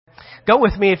Go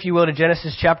with me, if you will, to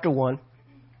Genesis chapter 1.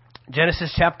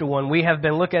 Genesis chapter 1. We have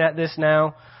been looking at this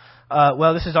now.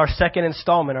 This is our second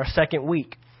installment, our second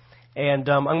week. And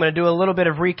I'm going to do a little bit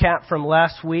of recap from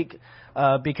last week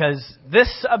because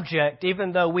this subject,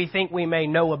 even though we think we may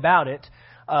know about it,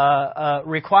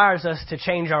 requires us to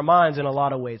change our minds in a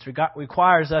lot of ways.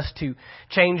 Requires us to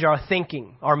change our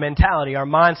thinking, our mentality, our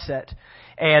mindset.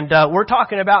 And we're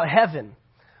talking about heaven.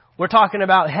 We're talking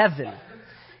about heaven.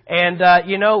 And,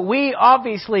 we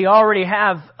obviously already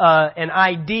have an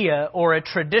idea or a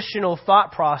traditional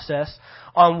thought process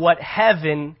on what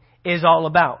heaven is all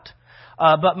about.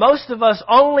 But most of us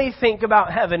only think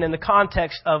about heaven in the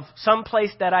context of some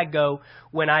place that I go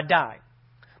when I die.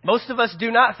 Most of us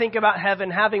do not think about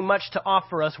heaven having much to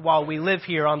offer us while we live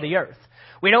here on the earth.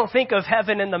 We don't think of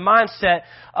heaven in the mindset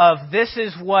of this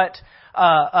is what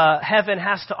heaven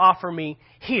has to offer me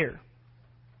here.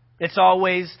 It's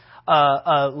always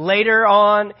later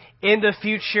on in the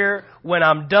future when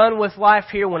I'm done with life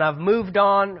here, when I've moved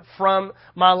on from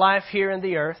my life here in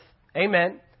the earth.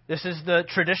 Amen. This is the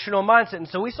traditional mindset. And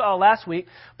so we saw last week,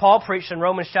 Paul preached in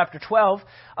Romans chapter 12,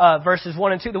 verses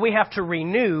 1 and 2, that we have to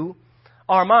renew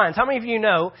our minds. How many of you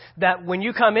know that when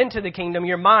you come into the kingdom,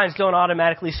 your minds don't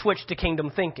automatically switch to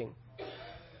kingdom thinking?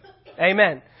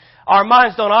 Amen. Our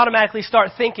minds don't automatically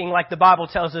start thinking like the Bible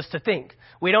tells us to think.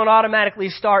 We don't automatically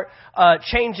start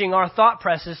changing our thought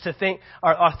processes to think,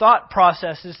 our thought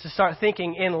processes to start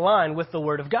thinking in line with the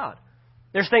Word of God.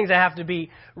 There's things that have to be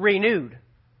renewed,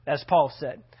 as Paul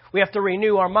said. We have to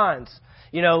renew our minds.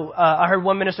 I heard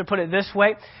one minister put it this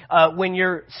way. When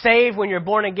you're saved, when you're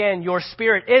born again, your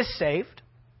spirit is saved.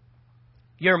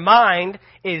 Your mind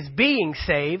is being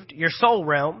saved, your soul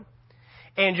realm.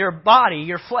 And your body,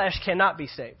 your flesh, cannot be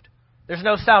saved. There's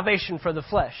no salvation for the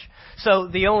flesh. So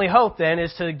the only hope then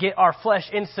is to get our flesh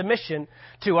in submission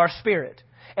to our spirit.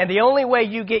 And the only way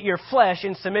you get your flesh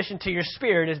in submission to your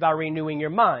spirit is by renewing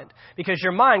your mind. Because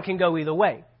your mind can go either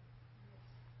way.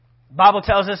 The Bible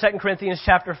tells us, 2 Corinthians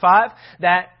chapter 5,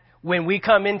 that when we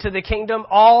come into the kingdom,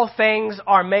 all things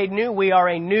are made new. We are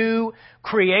a new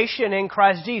creation in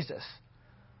Christ Jesus.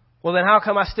 Well, then how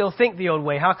come I still think the old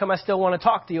way? How come I still want to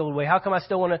talk the old way? How come I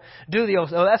still want to do the old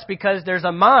way? Well, that's because there's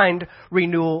a mind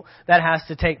renewal that has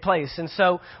to take place. And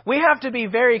so we have to be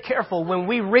very careful when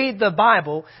we read the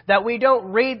Bible that we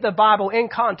don't read the Bible in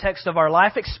context of our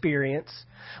life experience.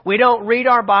 We don't read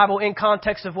our Bible in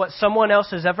context of what someone else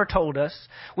has ever told us.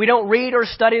 We don't read or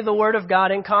study the Word of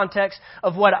God in context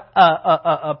of what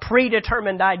a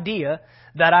predetermined idea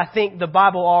that I think the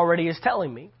Bible already is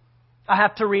telling me. I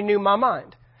have to renew my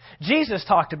mind. Jesus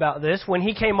talked about this when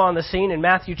he came on the scene in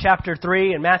Matthew chapter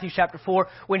 3 and Matthew chapter 4.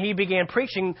 When he began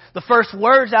preaching, the first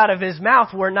words out of his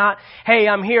mouth were not, hey,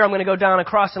 I'm here, I'm going to go down a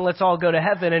cross and let's all go to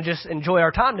heaven and just enjoy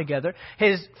our time together.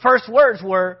 His first words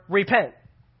were, repent.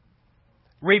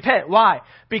 Repent. Why?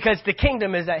 Because the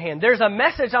kingdom is at hand. There's a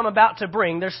message I'm about to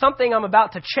bring. There's something I'm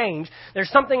about to change.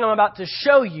 There's something I'm about to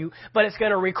show you, but it's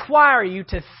going to require you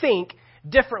to think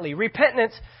differently.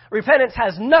 Repentance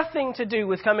has nothing to do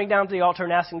with coming down to the altar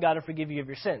and asking God to forgive you of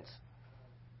your sins.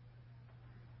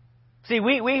 See,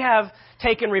 we have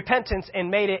taken repentance and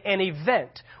made it an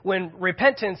event when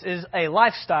repentance is a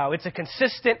lifestyle. It's a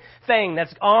consistent thing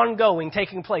that's ongoing,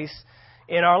 taking place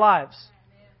in our lives.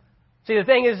 See, the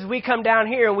thing is we come down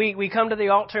here and we come to the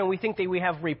altar and we think that we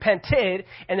have repented,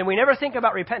 and then we never think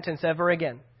about repentance ever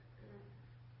again.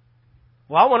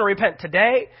 Well, I want to repent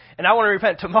today, and I want to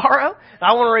repent tomorrow, and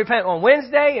I want to repent on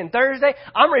Wednesday and Thursday.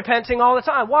 I'm repenting all the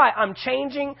time. Why? I'm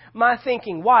changing my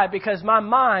thinking. Why? Because my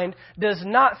mind does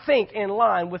not think in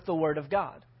line with the Word of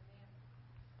God.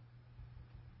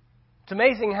 It's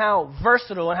amazing how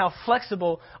versatile and how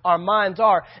flexible our minds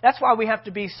are. That's why we have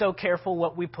to be so careful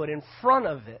what we put in front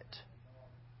of it.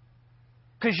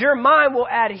 Because your mind will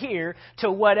adhere to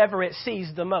whatever it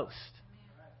sees the most.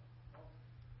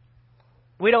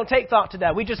 We don't take thought to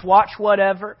that. We just watch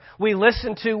whatever. We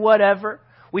listen to whatever.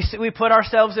 We put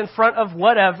ourselves in front of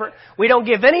whatever. We don't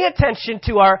give any attention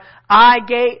to our eye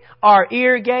gate, our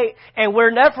ear gate, and we're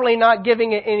definitely not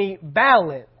giving it any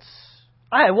balance.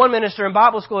 I had one minister in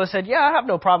Bible school that said, yeah, I have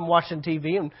no problem watching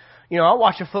TV and, I'll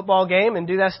watch a football game and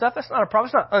do that stuff. That's not a problem.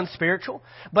 It's not unspiritual.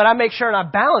 But I make sure and I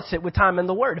balance it with time in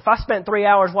the Word. If I spent 3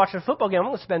 hours watching a football game, I'm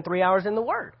going to spend 3 hours in the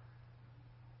Word.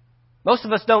 Most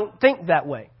of us don't think that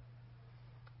way.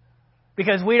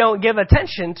 Because we don't give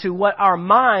attention to what our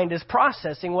mind is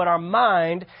processing, what our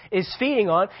mind is feeding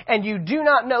on, and you do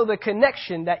not know the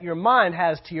connection that your mind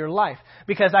has to your life.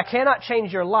 Because I cannot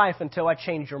change your life until I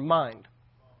change your mind.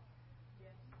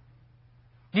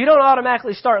 You don't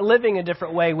automatically start living a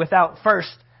different way without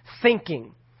first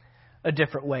thinking a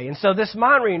different way. And so this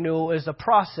mind renewal is a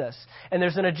process, and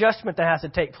there's an adjustment that has to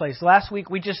take place. Last week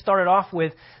we just started off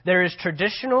with there is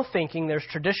traditional thinking, there's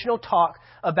traditional talk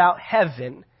about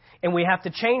heaven, and we have to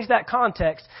change that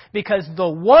context because the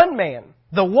one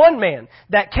man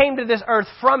that came to this earth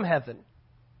from heaven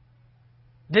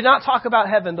did not talk about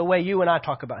heaven the way you and I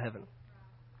talk about heaven.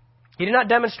 He did not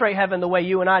demonstrate heaven the way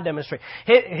you and I demonstrate.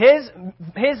 His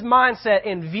mindset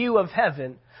in view of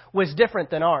heaven was different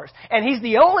than ours. And he's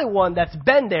the only one that's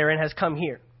been there and has come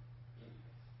here.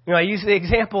 You know, I used the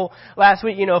example last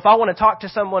week, if I want to talk to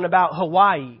someone about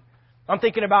Hawaii, I'm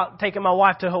thinking about taking my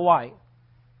wife to Hawaii.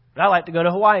 But I like to go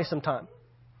to Hawaii sometime.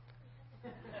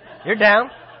 You're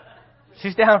down?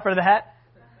 She's down for that.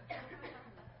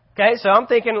 Okay, so I'm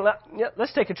thinking,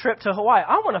 let's take a trip to Hawaii.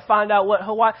 I want to find out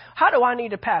how do I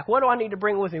need to pack? What do I need to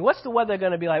bring with me? What's the weather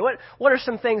going to be like? What are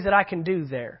some things that I can do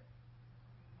there?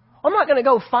 I'm not going to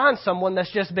go find someone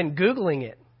that's just been Googling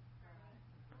it.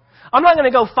 I'm not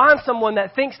going to go find someone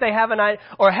that thinks they have an idea,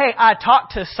 or hey, I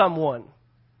talked to someone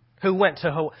who went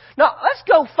to Hawaii. No, let's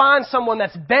go find someone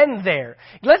that's been there.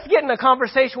 Let's get in a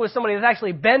conversation with somebody that's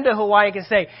actually been to Hawaii and can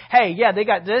say, hey, yeah, they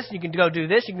got this. You can go do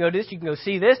this. You can go do this. You can go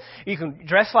see this. You can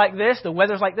dress like this. The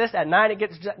weather's like this. At night it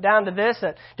gets down to this.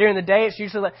 During the day it's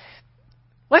usually like...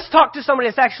 Let's talk to somebody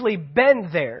that's actually been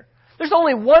there. There's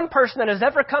only one person that has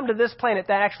ever come to this planet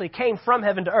that actually came from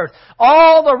heaven to earth.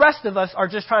 All the rest of us are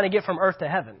just trying to get from earth to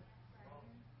heaven.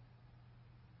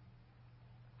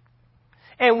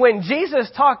 And when Jesus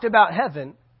talked about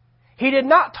heaven, he did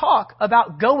not talk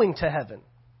about going to heaven.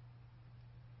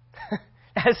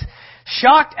 As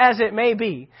shocked as it may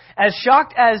be, as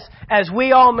shocked as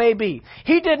we all may be,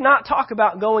 he did not talk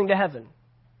about going to heaven.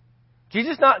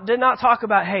 Jesus did not talk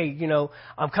about, hey,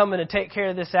 I'm coming to take care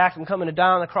of this act. I'm coming to die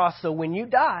on the cross. So when you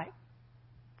die,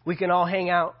 we can all hang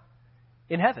out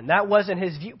in heaven. That wasn't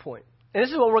his viewpoint. And this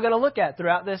is what we're going to look at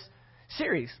throughout this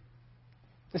series.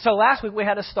 And so last week we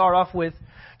had to start off with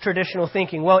traditional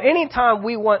thinking. Well, anytime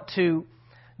we want to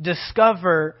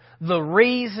discover the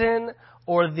reason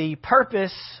or the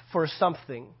purpose for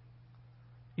something,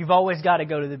 you've always got to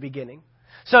go to the beginning.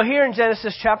 So here in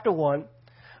Genesis chapter 1,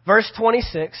 verse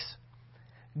 26,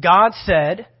 God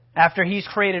said, after He's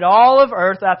created all of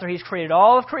earth, after He's created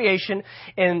all of creation,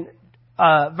 in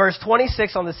verse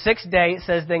 26 on the sixth day, it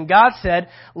says, then God said,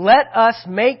 let us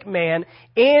make man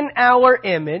in our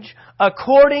image,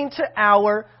 according to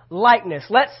our likeness.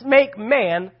 Let's make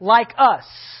man like us.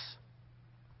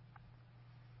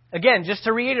 Again, just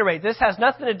to reiterate, this has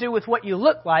nothing to do with what you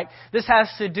look like. This has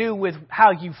to do with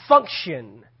how you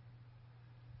function.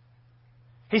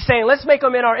 He's saying, let's make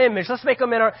them in our image. Let's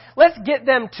get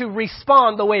them to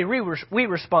respond the way we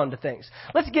respond to things.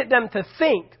 Let's get them to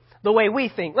think the way we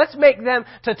think. Let's make them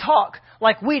to talk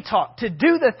like we talk, to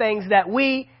do the things that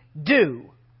we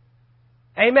do.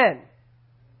 Amen.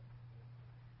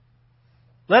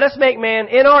 Let us make man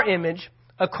in our image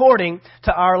according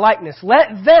to our likeness.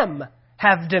 Let them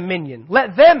have dominion.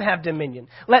 Let them have dominion.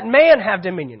 Let man have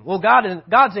dominion. Well,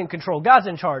 God's in control. God's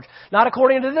in charge. Not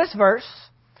according to this verse.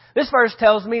 This verse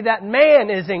tells me that man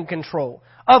is in control.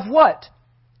 Of what?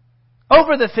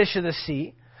 Over the fish of the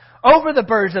sea, over the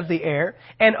birds of the air,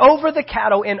 and over the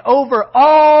cattle, and over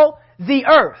all the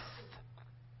earth.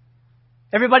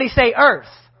 Everybody say earth.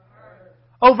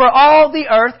 Over all the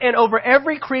earth and over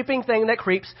every creeping thing that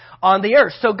creeps on the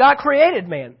earth. So God created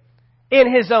man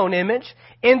in His own image.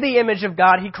 In the image of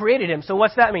God, He created him. So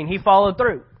what's that mean? He followed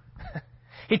through.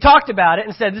 He talked about it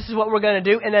and said, this is what we're going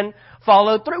to do, and then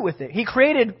followed through with it. He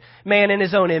created man in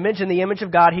His own image. In the image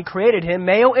of God, He created him.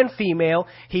 Male and female,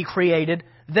 He created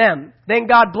them. Then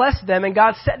God blessed them, and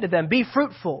God said to them, be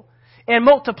fruitful and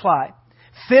multiply.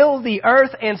 Fill the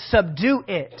earth and subdue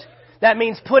it. That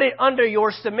means put it under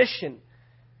your submission.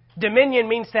 Dominion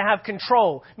means to have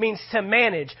control, means to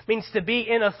manage, means to be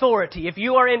in authority. If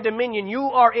you are in dominion, you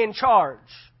are in charge.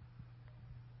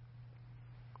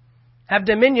 Have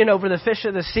dominion over the fish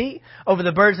of the sea, over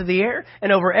the birds of the air,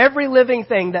 and over every living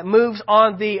thing that moves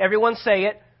on the, everyone say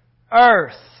it,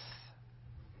 earth.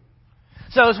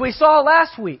 So as we saw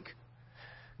last week,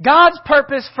 God's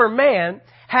purpose for man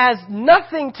has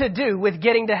nothing to do with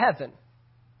getting to heaven.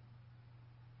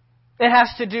 It has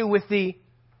to do with the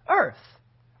earth.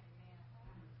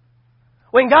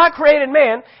 When God created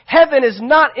man, heaven is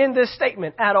not in this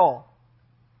statement at all.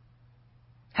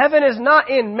 Heaven is not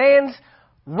in man's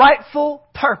rightful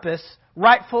purpose,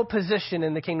 rightful position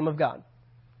in the kingdom of God.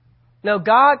 No,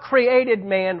 God created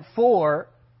man for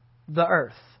the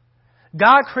earth.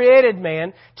 God created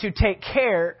man to take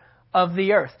care of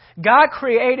the earth. God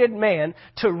created man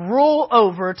to rule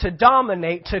over, to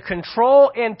dominate, to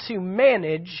control, and to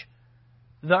manage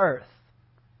the earth.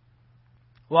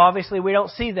 Well, obviously we don't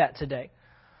see that today.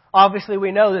 Obviously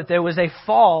we know that there was a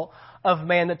fall of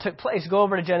man that took place. Go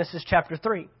over to Genesis chapter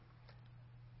 3.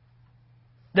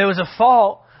 There was a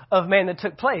fall of man that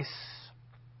took place.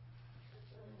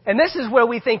 And this is where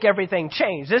we think everything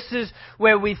changed. This is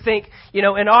where we think, in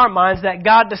our minds that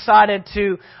God decided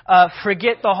to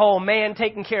forget the whole man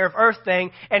taking care of earth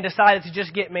thing and decided to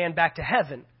just get man back to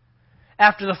heaven.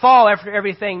 After the fall, after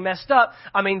everything messed up,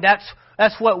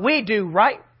 that's what we do,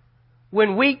 right?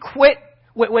 When we quit,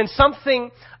 when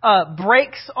something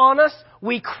breaks on us,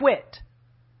 we quit.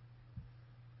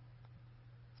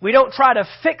 We don't try to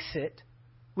fix it,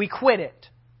 we quit it.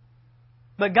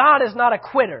 But God is not a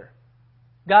quitter.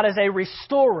 God is a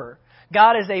restorer.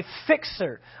 God is a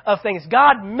fixer of things.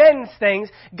 God mends things.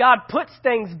 God puts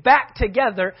things back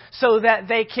together so that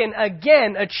they can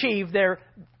again achieve their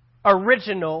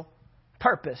original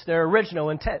purpose, their original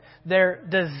intent, their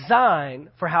design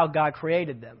for how God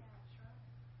created them.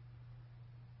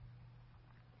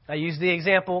 I used the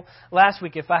example last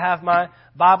week. If I have my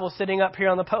Bible sitting up here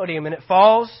on the podium and it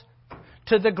falls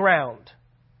to the ground,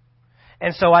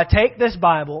 and so I take this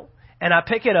Bible and I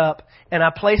pick it up and I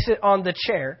place it on the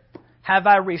chair, have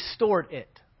I restored it?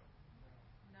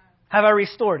 No. Have I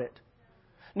restored it?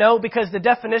 No, because the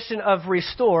definition of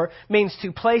restore means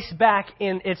to place back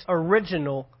in its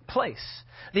original place.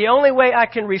 The only way I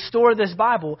can restore this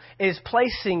Bible is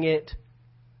placing it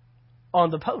on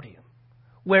the podium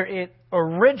where it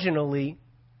originally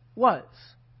was.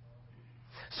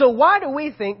 So why do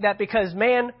we think that because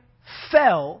man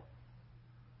fell,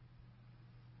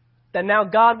 that now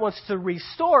God wants to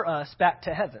restore us back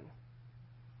to heaven?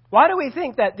 Why do we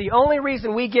think that the only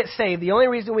reason we get saved, the only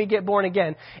reason we get born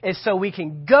again, is so we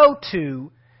can go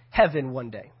to heaven one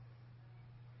day?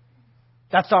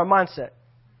 That's our mindset.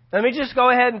 Let me just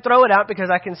go ahead and throw it out because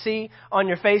I can see on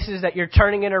your faces that you're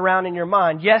turning it around in your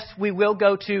mind. Yes, we will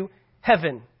go to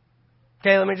heaven.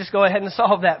 Okay, let me just go ahead and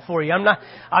solve that for you. I'm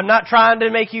not trying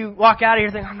to make you walk out of here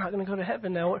thinking, I'm not going to go to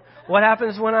heaven now. What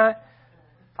happens when I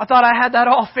thought I had that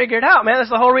all figured out, man.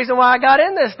 That's the whole reason why I got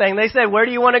in this thing. They said, where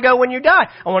do you want to go when you die?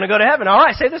 I want to go to heaven. All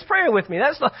right, say this prayer with me.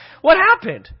 What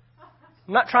happened?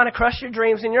 I'm not trying to crush your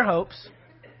dreams and your hopes.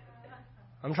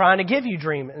 I'm trying to give you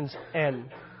dreams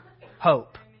and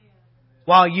hope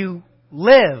while you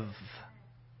live.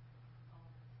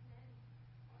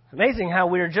 It's amazing how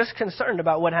we're just concerned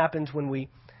about what happens when we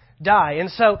die. And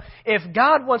so if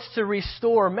God wants to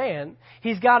restore man,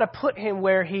 He's got to put him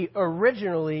where he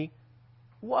originally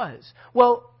was.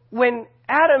 Well, when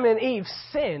Adam and Eve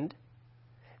sinned,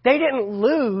 they didn't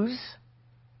lose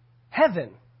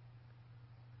heaven.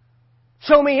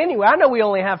 Show me anywhere. I know we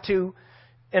only have 2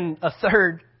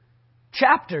 1/3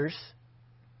 chapters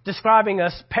describing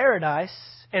us paradise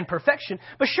and perfection,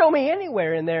 but show me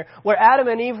anywhere in there where Adam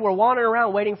and Eve were wandering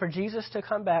around waiting for Jesus to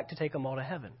come back to take them all to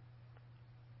heaven.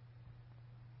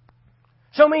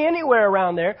 Show me anywhere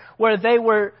around there where they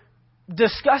were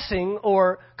discussing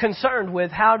or concerned with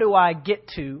how do I get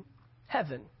to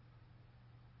heaven.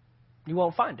 You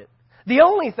won't find it. The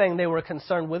only thing they were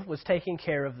concerned with was taking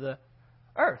care of the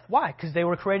earth. Why? Because they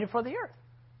were created for the earth.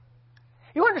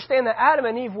 You understand that Adam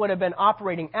and Eve would have been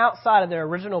operating outside of their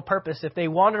original purpose if they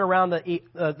wandered around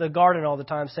the garden all the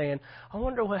time saying, I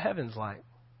wonder what heaven's like.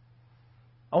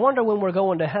 I wonder when we're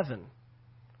going to heaven.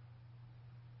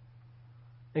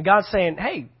 And God's saying,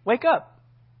 hey, wake up.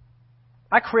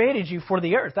 I created you for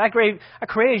the earth. I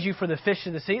created you for the fish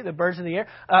of the sea, the birds of the air.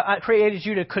 I created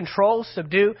you to control,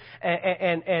 subdue,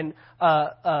 and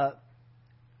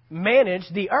manage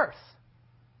the earth.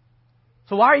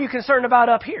 So why are you concerned about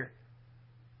up here?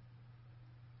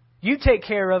 You take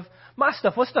care of my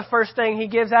stuff. What's the first thing He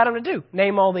gives Adam to do?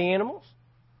 Name all the animals.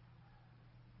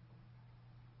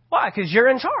 Why? Because you're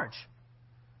in charge.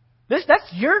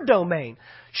 That's your domain.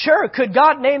 Sure, could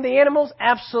God name the animals?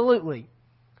 Absolutely.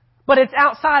 But it's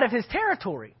outside of His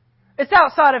territory. It's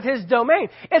outside of His domain.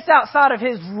 It's outside of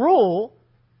His rule.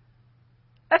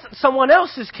 That's someone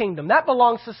else's kingdom. That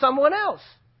belongs to someone else.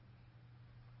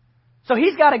 So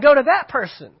He's got to go to that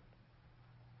person.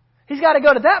 He's got to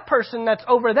go to that person that's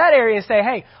over that area and say,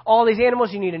 hey, all these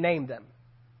animals, you need to name them.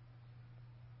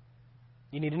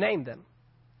 You need to name them.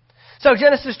 So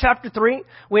Genesis chapter 3,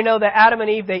 we know that Adam and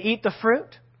Eve, they eat the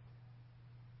fruit.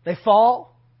 They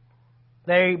fall.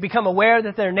 They become aware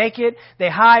that they're naked. They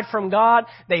hide from God.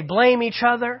 They blame each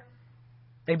other.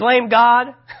 They blame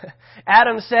God.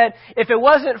 Adam said, if it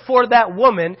wasn't for that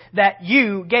woman that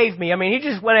you gave me, he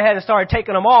just went ahead and started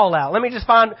taking them all out. Let me just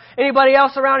find anybody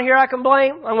else around here I can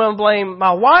blame. I'm going to blame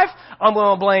my wife. I'm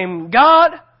going to blame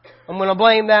God. I'm going to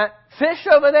blame that fish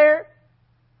over there.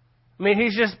 I mean,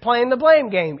 he's just playing the blame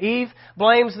game. Eve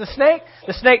blames the snake.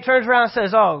 The snake turns around and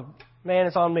says, oh, man,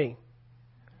 it's on me.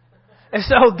 And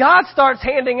so God starts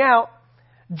handing out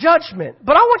judgment.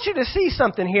 But I want you to see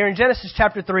something here in Genesis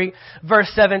chapter 3,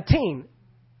 verse 17.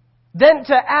 Then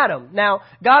to Adam. Now,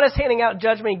 God is handing out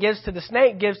judgment. He gives to the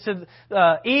snake, gives to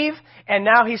Eve, and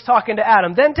now he's talking to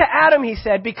Adam. Then to Adam he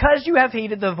said, because you have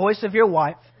heeded the voice of your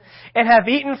wife, and have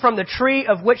eaten from the tree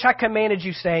of which I commanded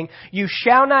you, saying, you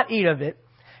shall not eat of it,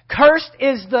 cursed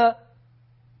is the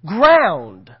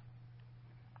ground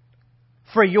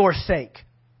for your sake.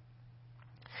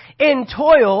 In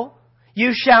toil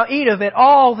you shall eat of it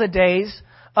all the days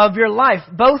of your life.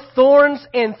 Both thorns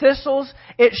and thistles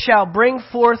it shall bring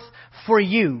forth for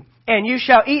you. And you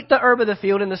shall eat the herb of the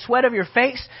field, in the sweat of your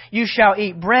face you shall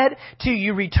eat bread, till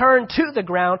you return to the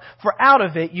ground, for out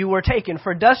of it you were taken.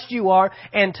 For dust you are,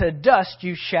 and to dust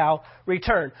you shall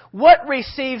return. What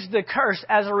receives the curse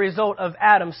as a result of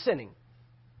Adam sinning?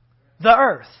 The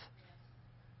earth.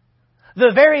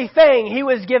 The very thing he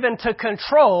was given to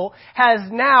control has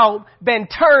now been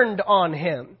turned on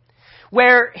him.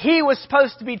 Where he was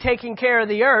supposed to be taking care of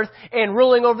the earth and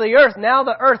ruling over the earth, now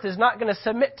the earth is not going to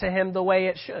submit to him the way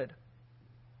it should.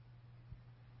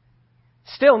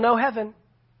 Still no heaven.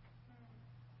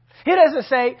 He doesn't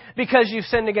say, because you've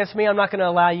sinned against me, I'm not going to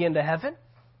allow you into heaven.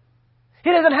 He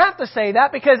doesn't have to say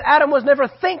that because Adam was never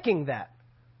thinking that.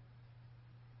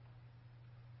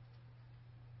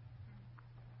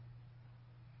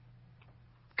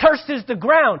 Cursed is the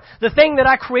ground. The thing that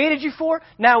I created you for,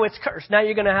 now it's cursed. Now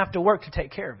you're going to have to work to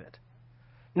take care of it.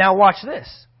 Now watch this.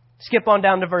 Skip on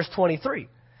down to verse 23.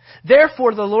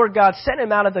 Therefore the Lord God sent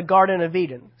him out of the Garden of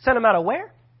Eden. Sent him out of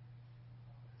where?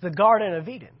 The Garden of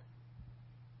Eden.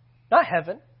 Not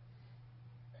heaven.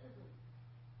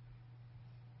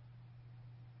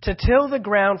 To till the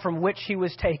ground from which he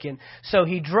was taken. So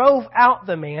he drove out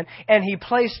the man, and he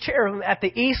placed cherubim at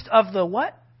the east of the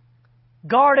what?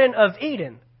 Garden of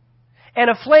Eden. And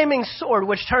a flaming sword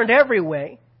which turned every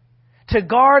way to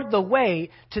guard the way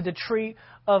to the tree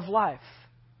of life.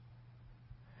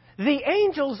 The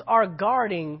angels are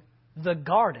guarding the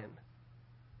garden,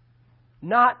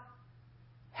 not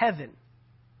heaven.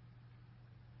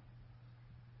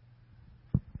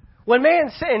 When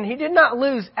man sinned, he did not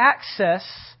lose access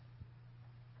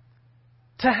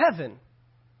to heaven.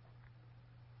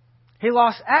 He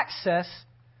lost access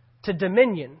to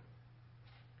dominion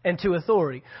and to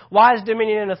authority. Why is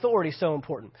dominion and authority so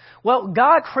important? Well,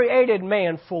 God created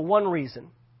man for one reason.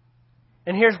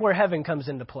 And here's where heaven comes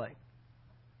into play.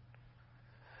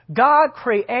 God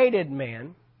created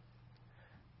man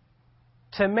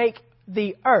to make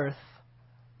the earth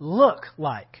look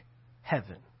like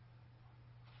heaven.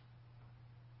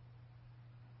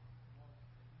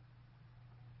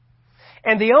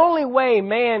 And the only way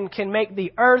man can make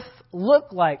the earth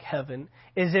look like heaven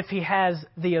is if he has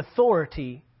the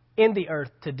authority in the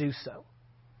earth to do so.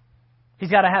 He's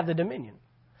got to have the dominion.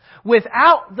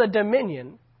 Without the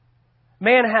dominion,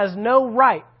 man has no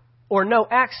right or no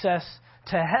access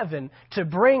to heaven to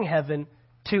bring heaven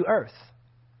to earth.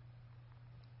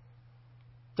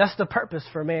 That's the purpose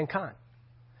for mankind.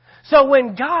 So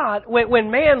when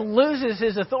man loses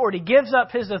his authority, gives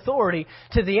up his authority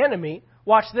to the enemy,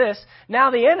 watch this,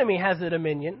 now the enemy has the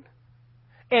dominion.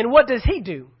 And what does he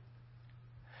do?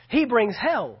 He brings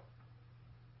hell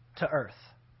to earth.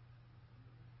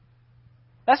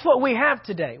 That's what we have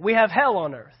today. We have hell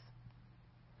on earth.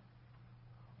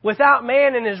 Without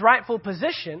man in his rightful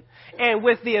position, and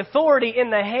with the authority in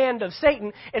the hand of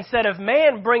Satan, instead of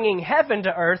man bringing heaven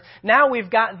to earth, now we've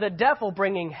got the devil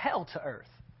bringing hell to earth.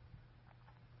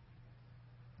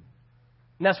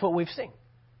 And that's what we've seen.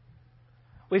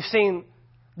 We've seen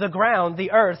the ground,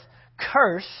 the earth,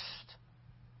 cursed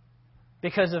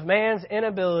because of man's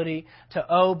inability to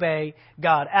obey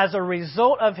God. As a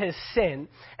result of his sin,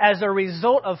 as a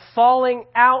result of falling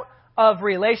out of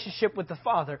relationship with the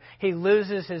Father, he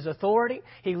loses his authority,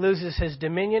 he loses his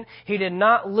dominion. He did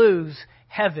not lose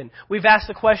heaven. We've asked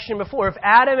the question before, if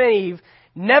Adam and Eve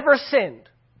never sinned,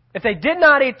 if they did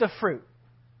not eat the fruit,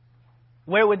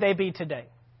 where would they be today?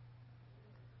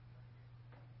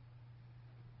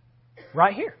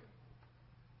 Right here.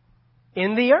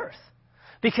 In the earth.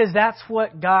 Because that's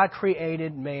what God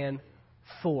created man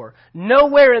for.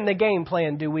 Nowhere in the game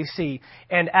plan do we see,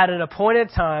 and at an appointed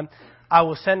time, I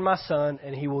will send my son,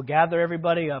 and he will gather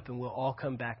everybody up, and we'll all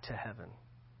come back to heaven.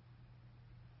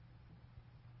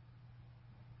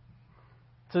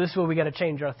 So this is where we got to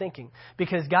change our thinking.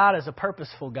 Because God is a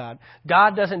purposeful God.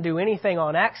 God doesn't do anything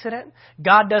on accident.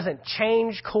 God doesn't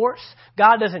change course.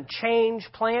 God doesn't change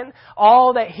plan.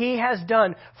 All that he has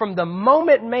done from the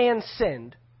moment man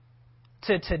sinned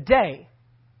to today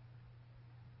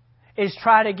is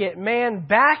try to get man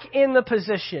back in the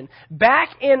position, back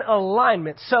in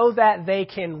alignment, so that they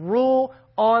can rule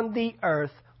on the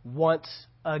earth once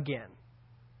again.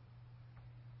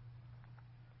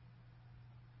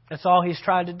 That's all he's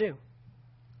trying to do.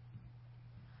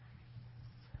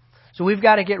 So we've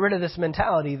got to get rid of this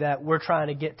mentality that we're trying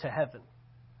to get to heaven.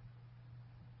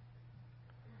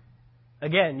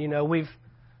 Again, we've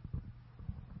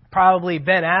probably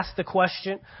been asked the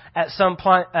question at some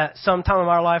time in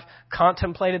our life,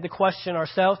 contemplated the question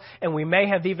ourselves, and we may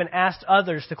have even asked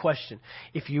others the question,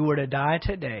 if you were to die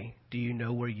today, do you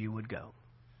know where you would go?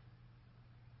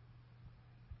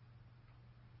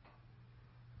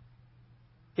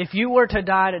 If you were to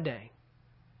die today,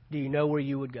 do you know where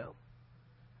you would go?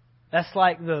 That's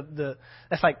like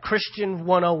that's like Christian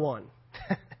 101.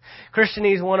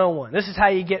 Christianese 101. This is how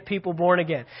you get people born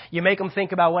again. You make them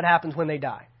think about what happens when they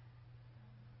die.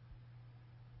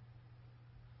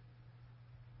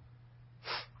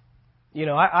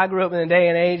 I grew up in a day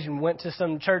and age and went to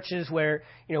some churches where,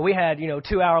 we had,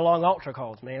 2-hour-long altar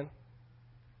calls, man.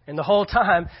 And the whole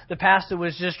time, the pastor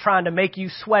was just trying to make you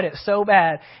sweat it so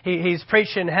bad. He's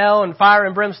preaching hell and fire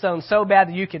and brimstone so bad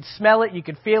that you could smell it, you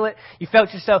could feel it, you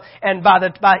felt yourself. And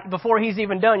before he's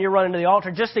even done, you're running to the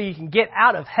altar just so you can get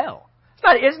out of hell.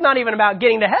 It's not even about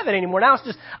getting to heaven anymore. Now it's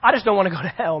just, I just don't want to go to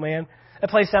hell, man. That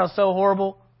place sounds so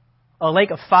horrible. A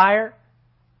lake of fire.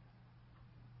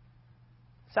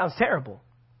 Sounds terrible.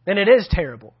 And it is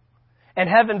terrible. And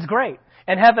heaven's great.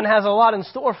 And heaven has a lot in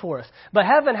store for us. But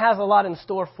heaven has a lot in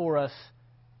store for us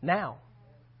now.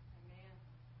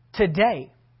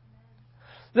 Today.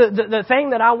 The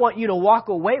thing that I want you to walk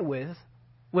away with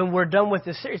when we're done with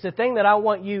this series, the thing that I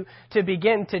want you to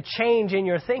begin to change in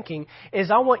your thinking is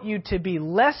I want you to be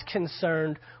less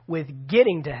concerned with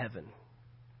getting to heaven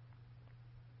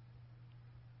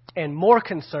and more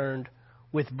concerned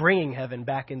with bringing heaven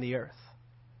back in the earth.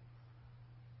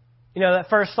 That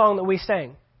first song that we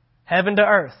sang, Heaven to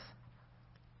Earth.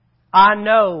 I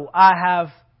know I have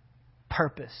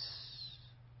purpose.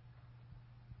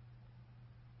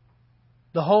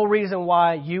 The whole reason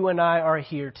why you and I are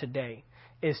here today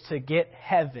is to get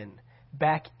heaven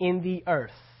back in the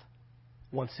earth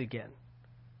once again.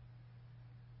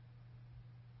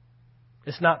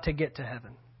 It's not to get to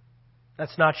heaven.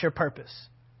 That's not your purpose.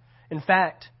 In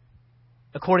fact,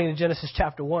 according to Genesis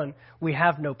chapter 1, we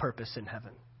have no purpose in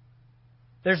heaven.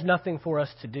 There's nothing for us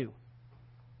to do.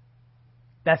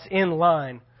 That's in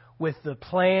line with the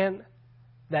plan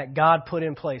that God put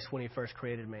in place when He first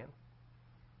created man.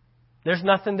 There's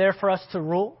nothing there for us to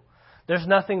rule. There's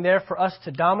nothing there for us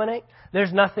to dominate.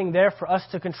 There's nothing there for us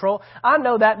to control. I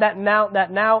know that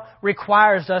now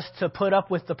requires us to put up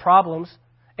with the problems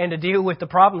and to deal with the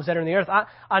problems that are in the earth.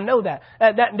 I know that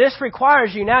this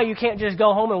requires you now. You can't just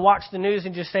go home and watch the news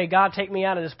and just say, God, take me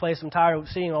out of this place. I'm tired of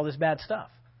seeing all this bad stuff.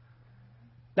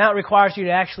 Now it requires you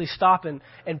to actually stop and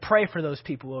pray for those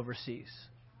people overseas.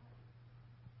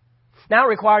 Now it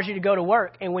requires you to go to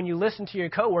work, and when you listen to your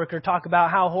coworker talk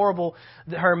about how horrible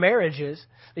her marriage is,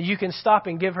 that you can stop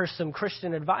and give her some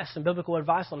Christian advice, some biblical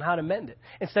advice on how to mend it.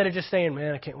 Instead of just saying,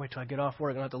 man, I can't wait till I get off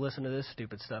work. I don't have to listen to this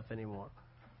stupid stuff anymore.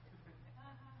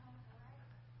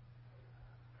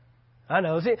 I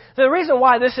know. See, the reason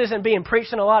why this isn't being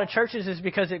preached in a lot of churches is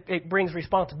because it brings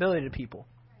responsibility to people.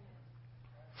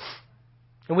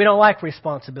 And we don't like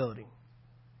responsibility.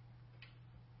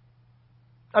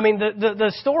 I mean,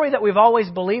 the story that we've always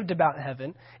believed about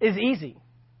heaven is easy.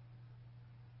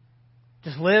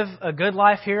 Just live a good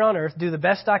life here on earth, do the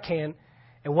best I can,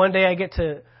 and one day I get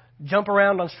to jump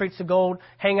around on streets of gold,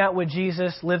 hang out with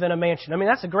Jesus, live in a mansion. I mean,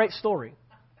 that's a great story.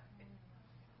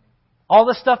 All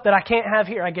the stuff that I can't have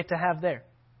here, I get to have there.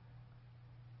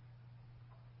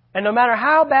 And no matter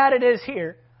how bad it is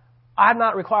here, I'm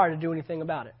not required to do anything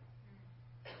about it.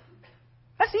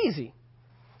 That's easy.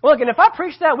 Look, and if I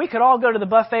preach that, we could all go to the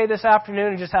buffet this afternoon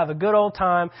and just have a good old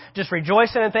time, just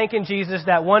rejoicing and thanking Jesus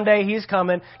that one day He's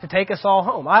coming to take us all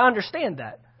home. I understand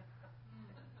that.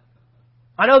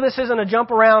 I know this isn't a jump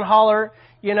around, holler,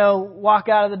 walk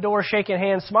out of the door, shaking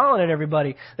hands, smiling at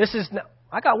everybody.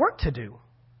 I got work to do.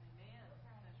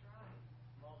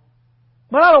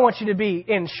 But I don't want you to be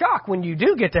in shock when you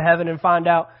do get to heaven and find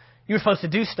out you're supposed to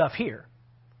do stuff here.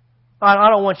 I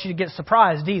don't want you to get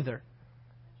surprised either.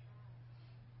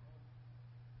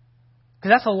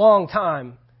 Because that's a long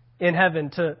time in heaven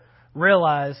to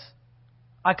realize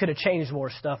I could have changed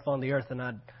more stuff on the earth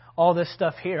than all this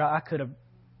stuff here. I could have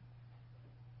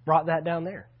brought that down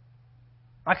there.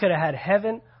 I could have had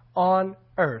heaven on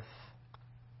earth.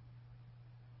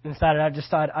 Instead,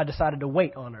 I decided to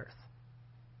wait on earth.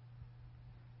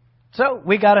 So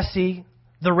we got to see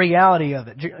the reality of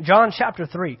it. John chapter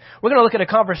 3. We're going to look at a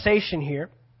conversation here.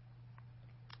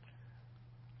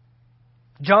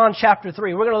 John chapter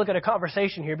 3. We're going to look at a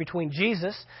conversation here between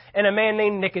Jesus and a man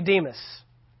named Nicodemus.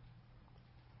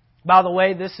 By the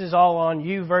way, this is all on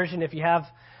YouVersion. If you have,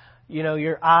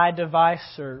 your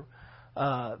iDevice or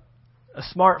a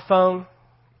smartphone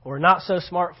or not so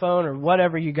smartphone or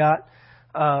whatever you got,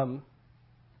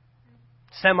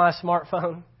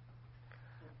 semi-smartphone,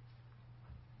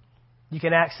 you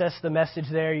can access the message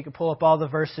there. You can pull up all the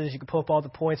verses. You can pull up all the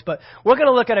points. But we're going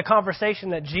to look at a conversation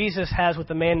that Jesus has with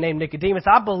a man named Nicodemus.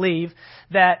 I believe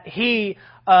that he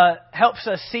helps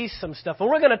us see some stuff. And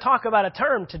we're going to talk about a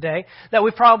term today that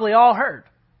we've probably all heard.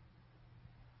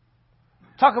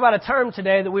 Talk about a term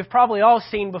today that we've probably all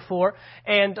seen before.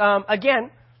 And again,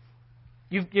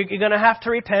 you're going to have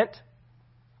to repent.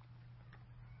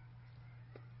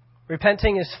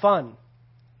 Repenting is fun,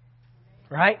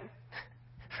 right?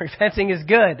 Repenting is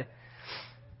good.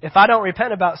 If I don't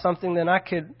repent about something, then I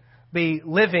could be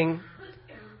living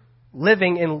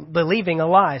and believing a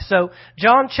lie. So,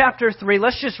 John chapter 3,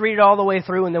 let's just read it all the way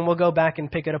through and then we'll go back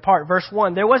and pick it apart. Verse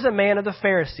 1, there was a man of the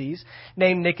Pharisees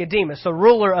named Nicodemus, a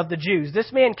ruler of the Jews.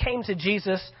 This man came to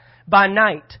Jesus by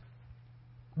night.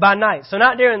 By night. So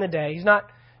not during the day. He's not,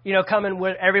 coming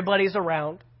when everybody's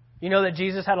around. You know that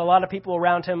Jesus had a lot of people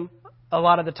around him a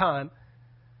lot of the time.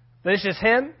 But it's just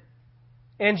him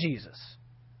and Jesus.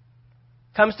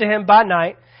 Comes to him by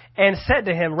night and said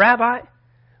to him, Rabbi,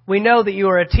 we know that you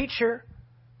are a teacher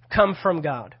come from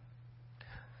God.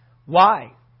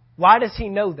 Why? Why does he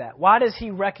know that? Why does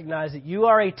he recognize that you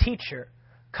are a teacher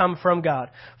come from God?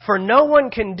 For no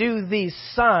one can do these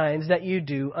signs that you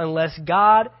do unless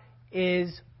God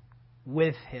is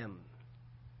with him.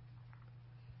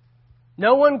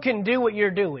 No one can do what you're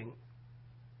doing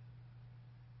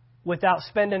without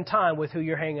spending time with who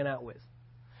you're hanging out with.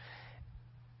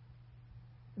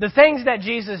 The things that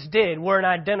Jesus did were an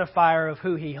identifier of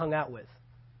who he hung out with.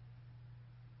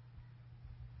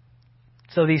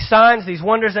 So these signs, these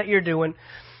wonders that you're doing,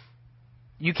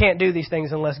 you can't do these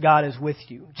things unless God is with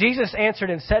you. Jesus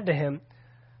answered and said to him,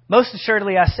 most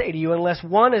assuredly I say to you, unless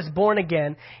one is born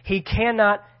again, he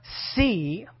cannot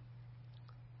see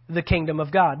the kingdom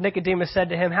of God. Nicodemus said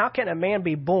to him, how can a man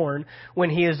be born when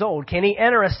he is old? Can he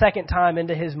enter a second time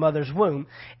into his mother's womb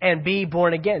and be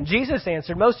born again? Jesus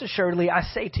answered, most assuredly I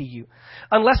say to you,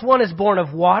 unless one is born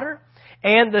of water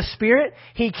and the Spirit,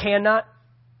 he cannot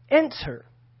enter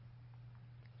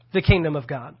the kingdom of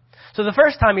God. So the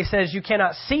first time he says you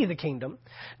cannot see the kingdom.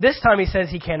 This time he says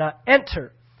he cannot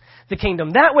enter the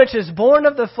kingdom. That which is born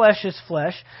of the flesh is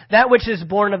flesh. That which is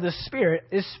born of the Spirit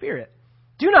is spirit.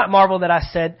 Do not marvel that I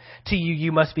said to you,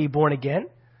 you must be born again.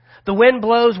 The wind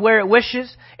blows where it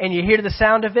wishes, and you hear the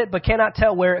sound of it, but cannot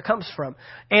tell where it comes from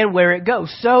and where it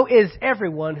goes. So is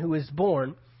everyone who is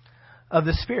born of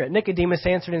the Spirit. Nicodemus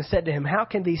answered and said to him, how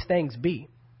can these things be?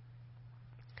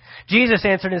 Jesus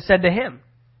answered and said to him,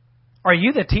 are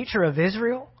you the teacher of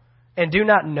Israel and do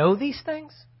not know these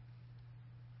things?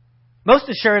 Most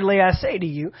assuredly, I say to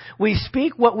you, we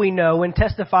speak what we know and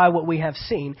testify what we have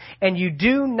seen, and you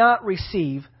do not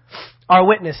receive our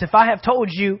witness. If I have told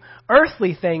you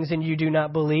earthly things and you do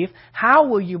not believe, how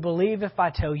will you believe if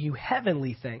I tell you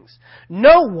heavenly things?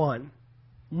 No one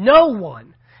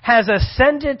has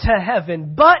ascended to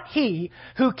heaven but he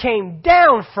who came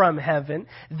down from heaven,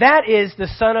 that is the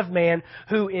Son of Man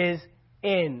who is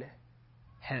in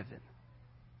heaven.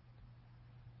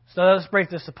 So let's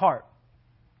break this apart.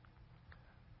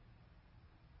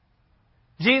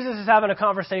 Jesus is having a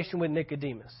conversation with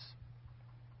Nicodemus.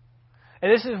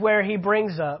 And this is where he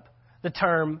brings up the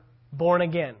term born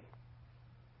again.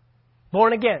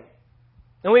 Born again.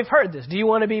 And we've heard this. Do you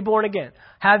want to be born again?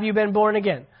 Have you been born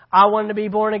again? I want to be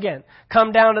born again.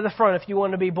 Come down to the front if you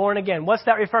want to be born again. What's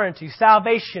that referring to?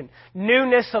 Salvation.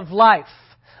 Newness of life.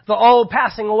 The old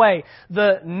passing away.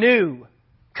 The new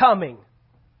coming.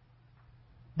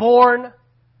 Born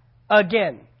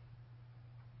again.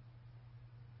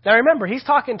 Now remember, he's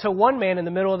talking to one man in the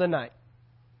middle of the night.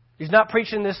 He's not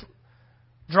preaching this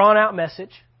drawn out message.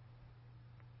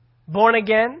 Born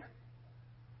again.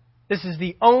 This is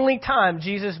the only time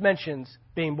Jesus mentions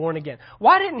being born again.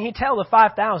 Why didn't he tell the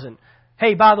 5,000,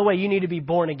 hey, by the way, you need to be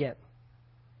born again?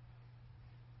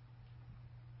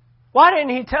 Why didn't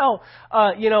he tell,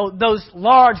 those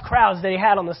large crowds that he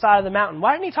had on the side of the mountain?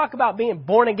 Why didn't he talk about being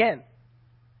born again?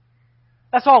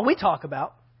 That's all we talk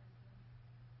about.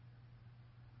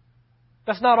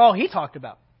 That's not all he talked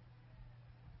about.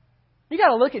 You got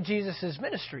to look at Jesus'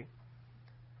 ministry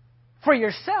for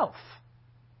yourself.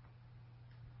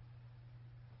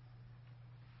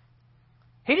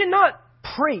 He did not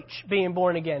preach being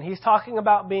born again. He's talking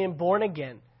about being born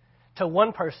again to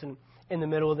one person in the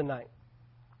middle of the night.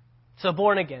 So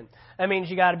born again, that means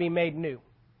you got to be made new.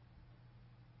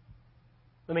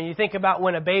 I mean, you think about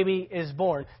when a baby is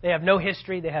born. They have no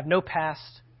history. They have no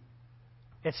past.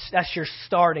 That's your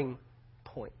starting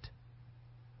point.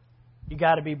 You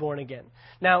got to be born again.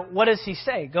 Now, what does he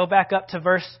say? Go back up to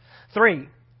verse 3.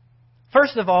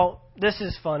 First of all, this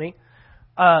is funny.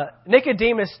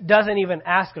 Nicodemus doesn't even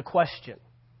ask a question.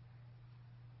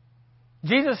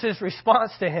 Jesus'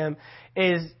 response to him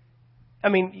is,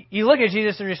 you look at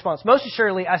Jesus' response. Most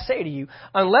assuredly, I say to you,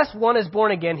 unless one is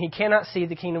born again, he cannot see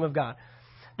the kingdom of God.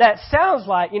 That sounds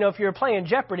like, if you're playing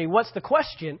Jeopardy, what's the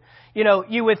question?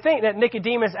 You would think that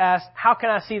Nicodemus asked, how can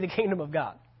I see the kingdom of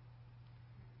God?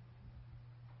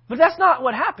 But that's not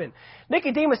what happened.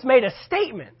 Nicodemus made a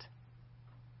statement.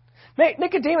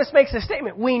 Nicodemus makes a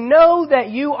statement. We know that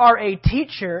you are a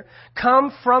teacher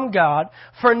come from God,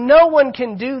 for no one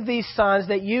can do these signs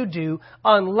that you do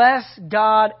unless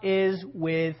God is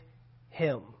with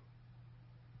him.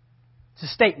 It's a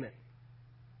statement.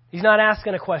 He's not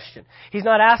asking a question. He's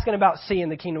not asking about seeing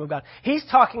the kingdom of God. He's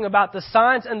talking about the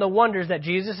signs and the wonders that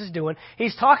Jesus is doing.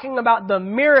 He's talking about the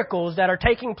miracles that are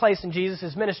taking place in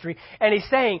Jesus' ministry. And he's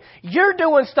saying, you're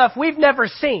doing stuff we've never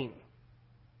seen.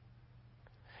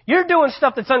 You're doing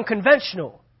stuff that's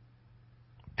unconventional.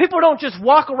 People don't just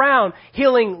walk around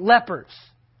healing lepers.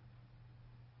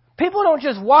 People don't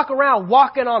just walk around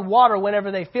walking on water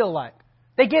whenever they feel like.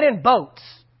 They get in boats.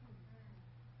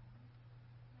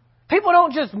 People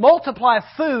don't just multiply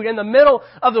food in the middle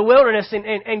of the wilderness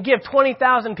and give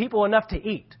 20,000 people enough to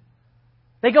eat.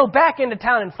 They go back into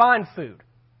town and find food.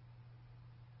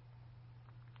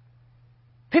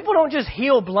 People don't just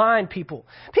heal blind people.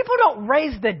 People don't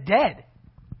raise the dead.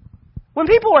 When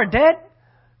people are dead,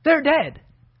 they're dead.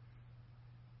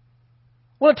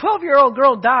 When a 12-year-old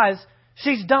girl dies,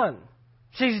 she's done.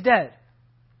 She's dead.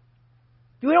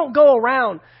 We don't go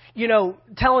around,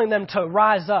 telling them to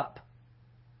rise up.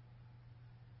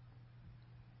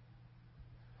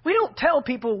 We don't tell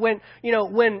people when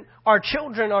our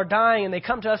children are dying and they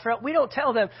come to us for help, we don't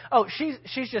tell them, oh,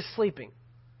 she's just sleeping.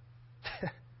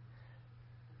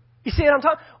 You see what I'm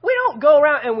talking? We don't go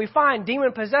around and we find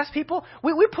demon-possessed people.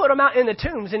 We put them out in the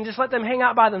tombs and just let them hang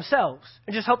out by themselves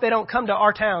and just hope they don't come to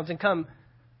our towns and come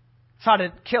try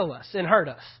to kill us and hurt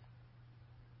us.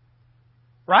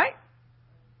 Right?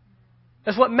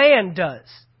 That's what man does.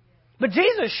 But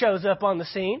Jesus shows up on the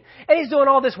scene and he's doing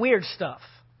all this weird stuff.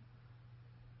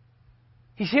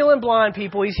 He's healing blind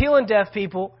people. He's healing deaf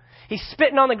people. He's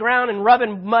spitting on the ground and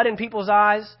rubbing mud in people's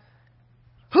eyes.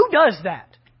 Who does that?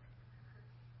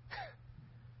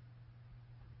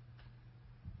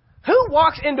 Who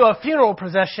walks into a funeral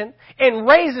procession and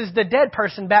raises the dead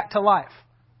person back to life?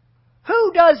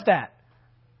 Who does that?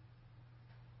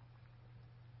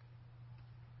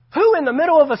 Who in the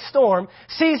middle of a storm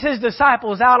sees his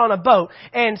disciples out on a boat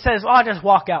and says, well, I'll just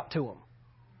walk out to them?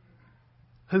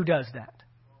 Who does that?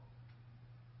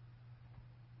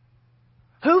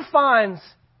 Who finds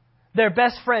their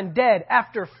best friend dead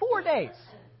after 4 days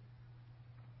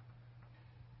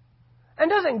and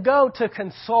doesn't go to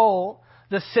console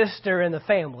the sister and the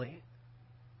family?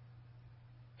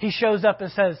 He shows up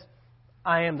and says,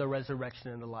 I am the resurrection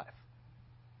and the life.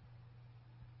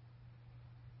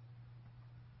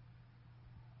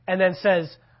 And then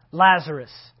says,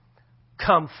 Lazarus,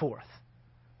 come forth.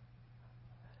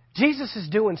 Jesus is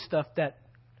doing stuff that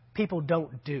people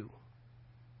don't do.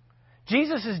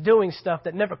 Jesus is doing stuff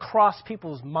that never crossed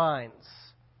people's minds.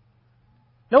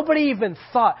 Nobody even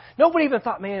thought,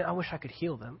 man, I wish I could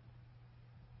heal them.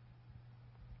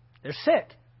 They're sick.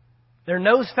 Their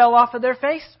nose fell off of their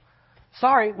face.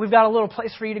 Sorry, we've got a little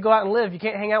place for you to go out and live. You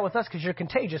can't hang out with us because you're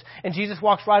contagious. And Jesus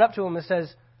walks right up to him and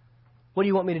says, what do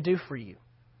you want me to do for you?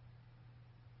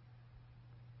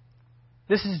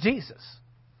 This is Jesus.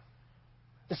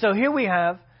 And so here we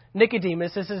have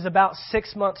Nicodemus. This is about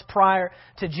 6 months prior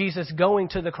to Jesus going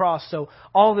to the cross. So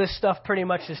all this stuff pretty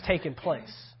much has taken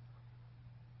place.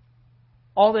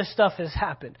 All this stuff has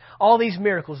happened. All these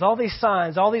miracles, all these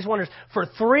signs, all these wonders. For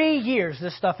 3 years,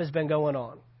 this stuff has been going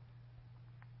on.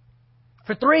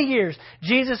 For 3 years,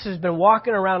 Jesus has been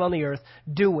walking around on the earth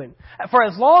doing. For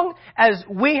as long as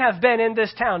we have been in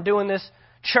this town doing this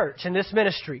church and this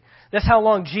ministry, that's how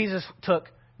long Jesus took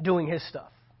doing his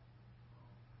stuff.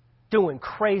 Doing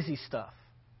crazy stuff.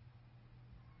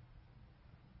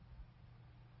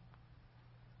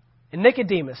 And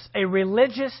Nicodemus, a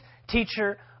religious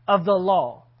teacher of the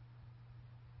law,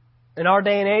 in our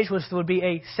day and age would be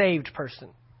a saved person.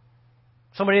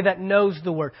 Somebody that knows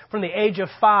the Word. From the age of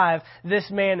 5, this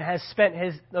man has spent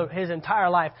his entire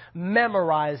life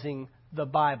memorizing the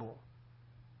Bible,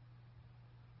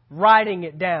 writing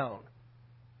it down.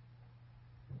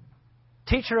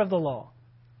 Teacher of the law,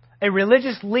 a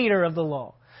religious leader of the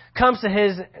law, comes to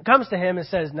him and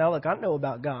says, "Now look, I know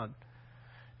about God.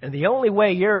 And the only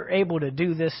way you're able to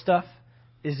do this stuff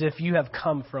is if you have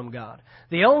come from God.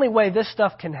 The only way this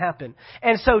stuff can happen."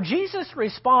 And so Jesus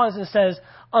responds and says,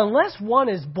 unless one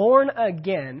is born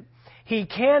again, he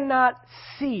cannot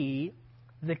see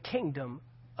the kingdom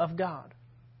of God.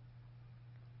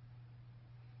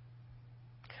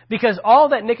 Because all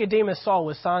that Nicodemus saw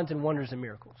was signs and wonders and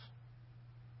miracles.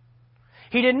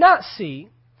 He did not see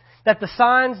that the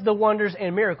signs, the wonders,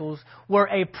 and miracles were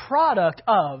a product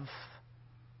of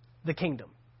the kingdom.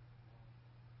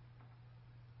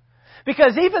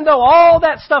 Because even though all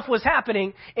that stuff was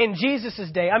happening in Jesus'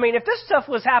 day, I mean, if this stuff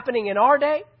was happening in our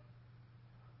day,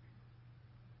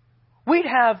 we'd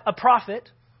have a prophet,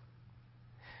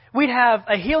 we'd have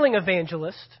a healing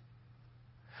evangelist,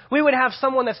 we would have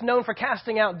someone that's known for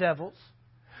casting out devils,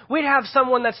 we'd have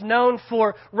someone that's known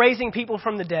for raising people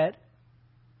from the dead.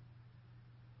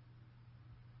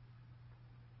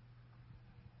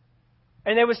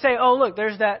 And they would say, oh, look,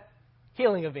 there's that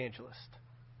healing evangelist.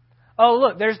 Oh,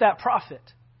 look, there's that prophet.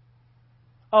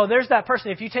 Oh, there's that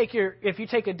person. If you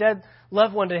take a dead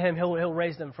loved one to him, he'll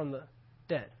raise them from the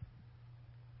dead.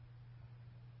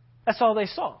 That's all they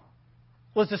saw,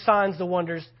 was the signs, the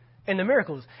wonders, and the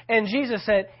miracles. And Jesus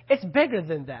said, it's bigger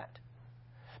than that.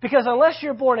 Because unless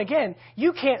you're born again,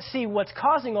 you can't see what's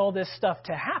causing all this stuff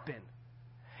to happen.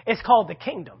 It's called the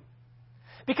kingdom.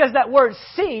 Because that word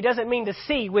see doesn't mean to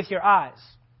see with your eyes.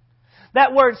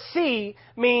 That word see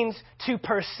means to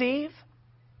perceive,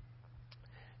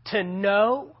 to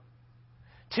know,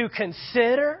 to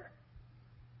consider,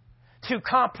 to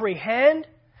comprehend,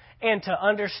 and to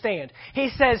understand. He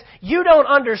says, you don't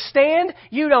understand,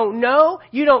 you don't know,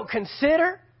 you don't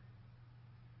consider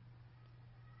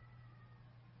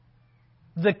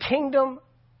the kingdom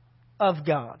of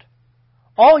God.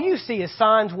 All you see is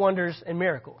signs, wonders, and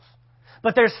miracles.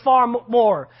 But there's far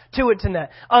more to it than that.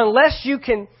 Unless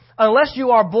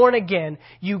you are born again,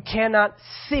 you cannot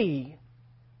see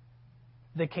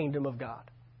the kingdom of God.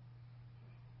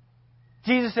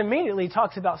 Jesus immediately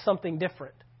talks about something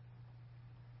different.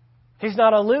 He's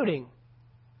not alluding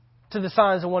to the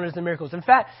signs and wonders and miracles. In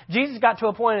fact, Jesus got to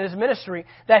a point in his ministry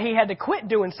that he had to quit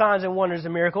doing signs and wonders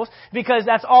and miracles because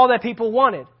that's all that people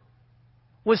wanted,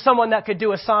 was someone that could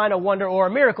do a sign, a wonder, or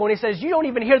a miracle. And he says, you don't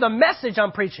even hear the message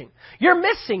I'm preaching. You're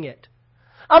missing it.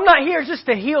 I'm not here just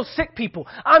to heal sick people.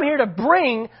 I'm here to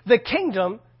bring the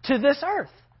kingdom to this earth.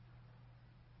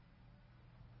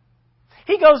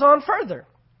 He goes on further.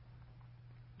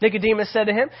 Nicodemus said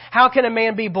to him, how can a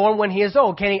man be born when he is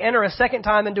old? Can he enter a second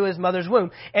time into his mother's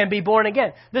womb and be born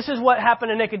again? This is what happened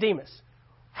to Nicodemus.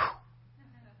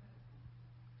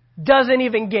 Doesn't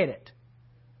even get it.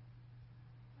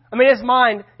 I mean, his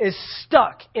mind is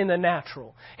stuck in the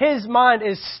natural. His mind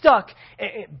is stuck,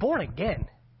 born again.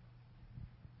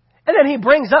 And then he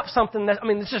brings up something that,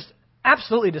 it's just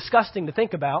absolutely disgusting to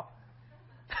think about.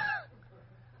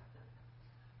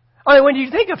 When you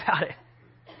think about it,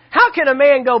 how can a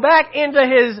man go back into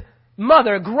his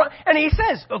mother? And he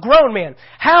says, a grown man.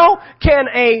 How can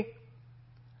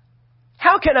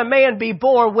a man be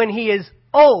born when he is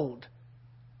old?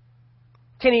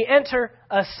 Can he enter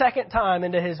a second time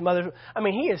into his mother's?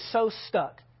 He is so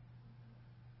stuck.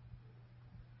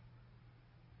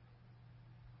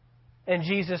 And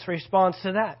Jesus responds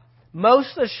to that.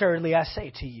 Most assuredly, I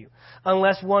say to you,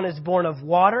 unless one is born of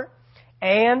water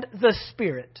and the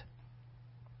Spirit,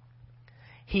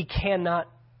 he cannot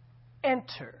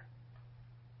enter.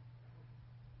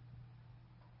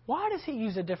 Why does he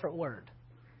use a different word?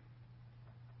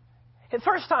 The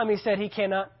first time he said he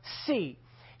cannot see.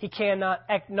 He cannot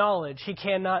acknowledge. He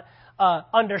cannot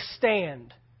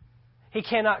understand. He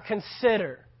cannot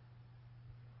consider.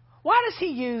 Why does he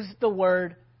use the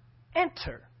word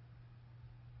enter?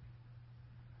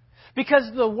 Because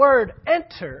the word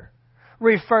enter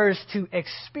refers to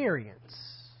experience.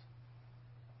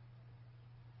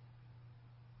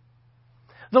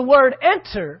 The word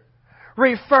enter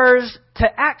refers to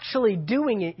actually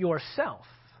doing it yourself.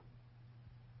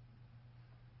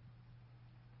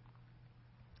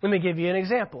 Let me give you an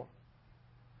example.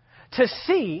 To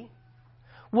see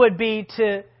would be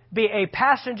to be a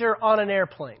passenger on an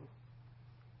airplane.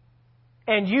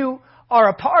 And you are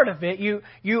a part of it.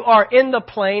 You are in the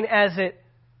plane as it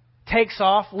takes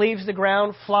off, leaves the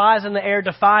ground, flies in the air,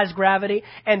 defies gravity,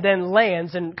 and then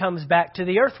lands and comes back to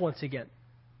the earth once again.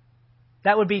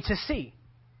 That would be to see.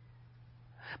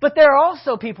 But there are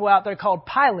also people out there called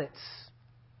pilots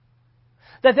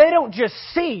that they don't just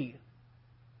see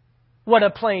what a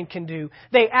plane can do.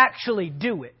 They actually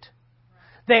do it.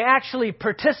 They actually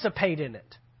participate in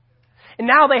it. And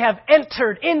now they have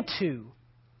entered into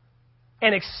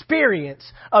an experience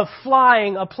of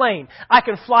flying a plane. I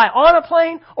can fly on a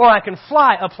plane or I can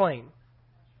fly a plane.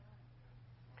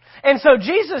 And so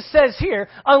Jesus says here,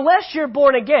 unless you're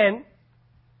born again,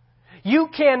 you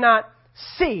cannot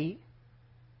see,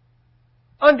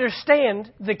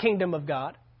 understand the kingdom of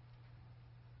God.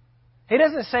 He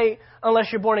doesn't say,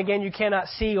 unless you're born again, you cannot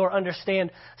see or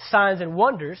understand signs and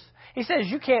wonders. He says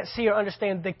you can't see or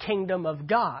understand the kingdom of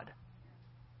God.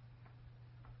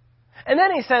 And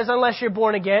then he says, unless you're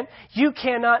born again, you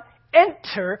cannot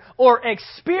enter or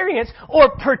experience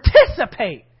or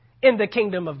participate in the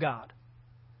kingdom of God.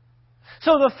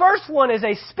 So the first one is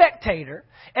a spectator,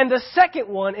 and the second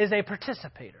one is a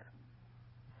participator.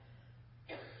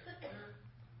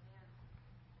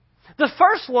 The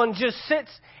first one just sits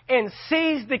and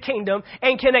sees the kingdom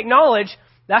and can acknowledge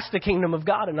that's the kingdom of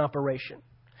God in operation.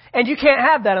 And you can't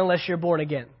have that unless you're born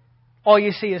again. All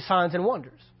you see is signs and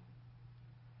wonders.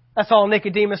 That's all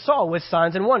Nicodemus saw, was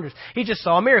signs and wonders. He just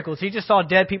saw miracles. He just saw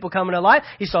dead people coming to life.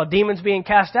 He saw demons being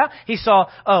cast out. He saw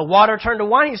water turned to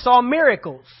wine. He saw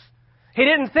miracles. He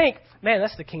didn't think, man,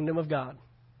 that's the kingdom of God.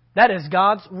 That is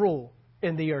God's rule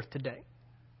in the earth today.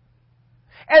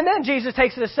 And then Jesus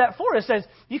takes it a step forward and says,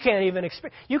 you can't even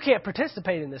you can't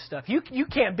participate in this stuff. You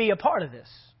can't be a part of this.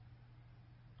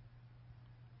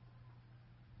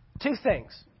 Two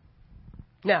things.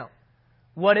 Now,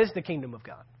 what is the kingdom of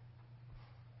God?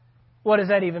 What does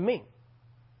that even mean?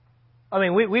 I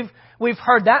mean, we've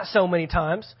heard that so many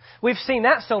times. We've seen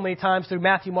that so many times through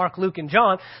Matthew, Mark, Luke, and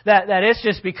John that it's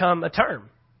just become a term.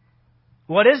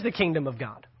 What is the kingdom of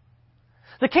God?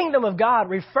 The kingdom of God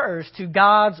refers to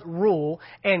God's rule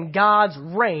and God's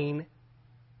reign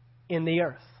in the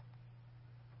earth.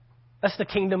 That's the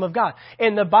kingdom of God.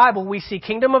 In the Bible, we see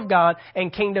kingdom of God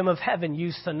and kingdom of heaven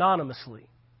used synonymously.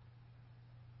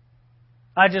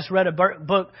 I just read a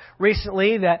book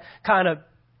recently that kind of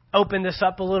opened this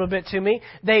up a little bit to me.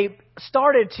 They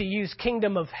started to use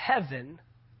kingdom of heaven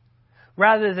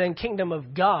rather than kingdom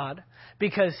of God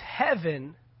because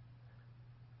heaven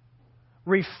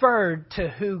referred to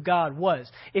who God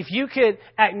was. If you could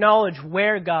acknowledge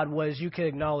where God was, you could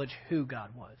acknowledge who God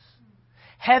was.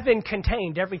 Heaven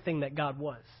contained everything that God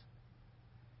was.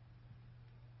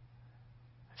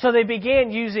 So they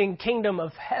began using kingdom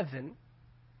of heaven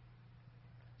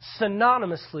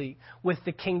synonymously with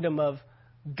the kingdom of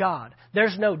God.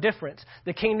 There's no difference.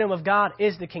 The kingdom of God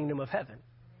is the kingdom of heaven.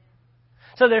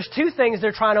 So there's two things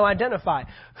they're trying to identify.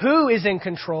 Who is in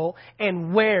control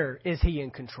and where is he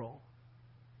in control?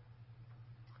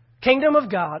 Kingdom of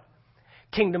God,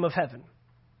 kingdom of heaven.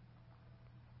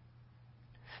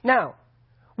 Now,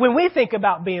 when we think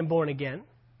about being born again,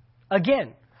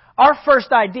 our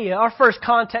first idea, our first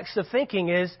context of thinking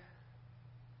is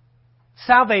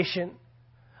salvation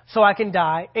so I can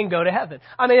die and go to heaven.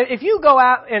 I mean, if you go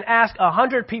out and ask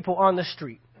 100 people on the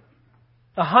street,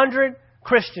 100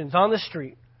 Christians on the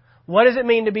street, what does it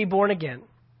mean to be born again?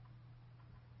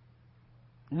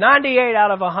 98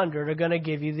 out of 100 are going to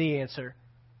give you the answer.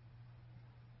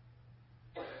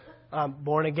 I'm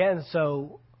born again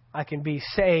so I can be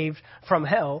saved from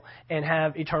hell and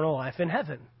have eternal life in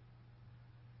heaven.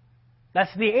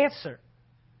 That's the answer.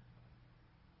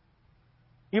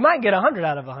 You might get 100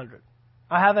 out of 100.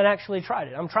 I haven't actually tried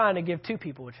it. I'm trying to give 2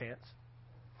 people a chance.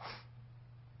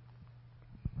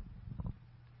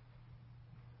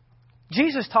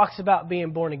 Jesus talks about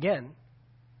being born again,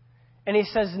 and he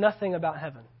says nothing about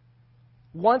heaven.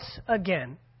 Once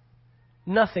again,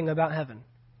 nothing about heaven.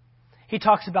 He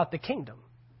talks about the kingdom.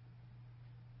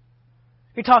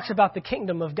 He talks about the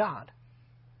kingdom of God.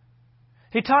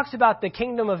 He talks about the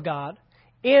kingdom of God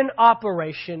in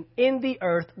operation in the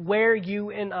earth where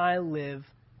you and I live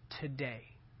today.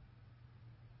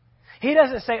 He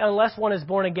doesn't say unless one is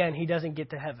born again, he doesn't get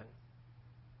to heaven.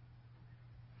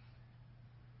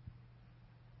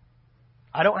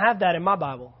 I don't have that in my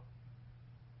Bible.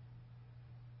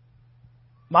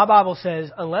 My Bible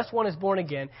says, unless one is born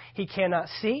again, he cannot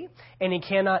see and he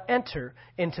cannot enter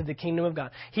into the kingdom of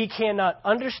God. He cannot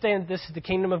understand this is the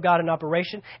kingdom of God in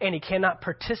operation, and he cannot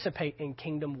participate in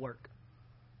kingdom work.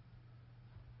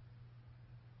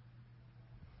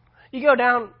 You go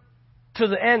down to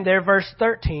the end there, verse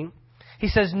 13. He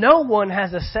says, no one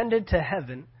has ascended to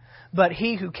heaven but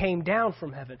he who came down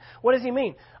from heaven. What does he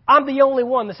mean? I'm the only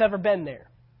one that's ever been there.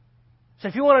 So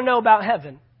if you want to know about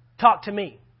heaven, talk to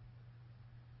me.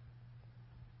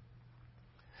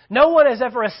 No one has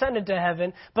ever ascended to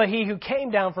heaven, but he who came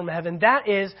down from heaven, that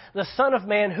is the Son of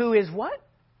Man, who is what?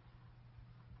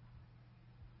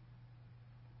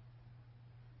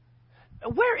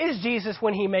 Where is Jesus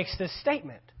when he makes this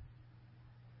statement?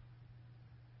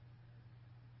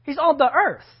 He's on the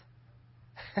earth.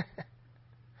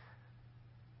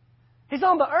 He's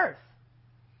on the earth.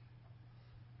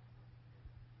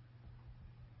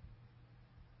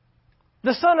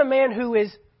 The Son of Man who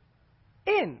is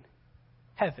in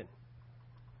heaven.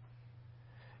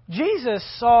 Jesus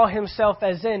saw himself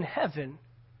as in heaven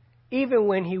even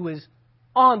when he was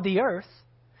on the earth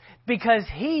because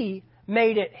he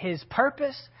made it his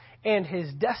purpose and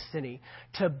his destiny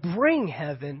to bring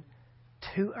heaven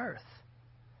to earth.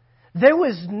 There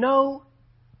was no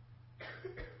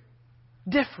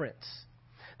difference.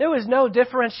 There was no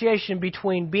differentiation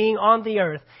between being on the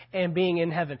earth and being in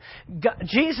heaven.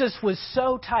 Jesus was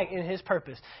so tight in his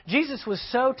purpose. Jesus was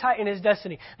so tight in his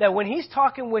destiny that when he's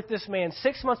talking with this man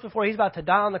 6 months before he's about to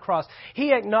die on the cross,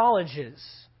 he acknowledges,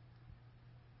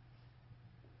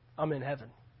 I'm in heaven.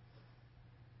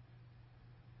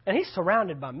 And he's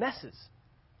surrounded by messes.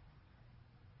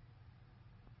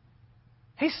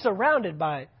 He's surrounded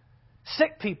by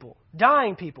sick people,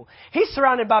 dying people. He's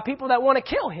surrounded by people that want to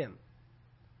kill him.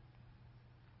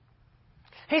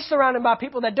 He's surrounded by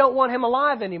people that don't want him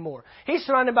alive anymore. He's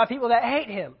surrounded by people that hate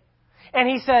him. And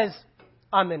he says,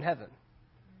 I'm in heaven.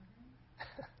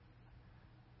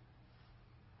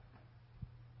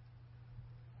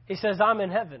 He says, I'm in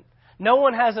heaven. No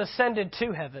one has ascended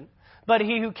to heaven, but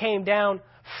he who came down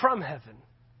from heaven.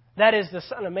 That is the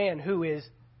Son of Man who is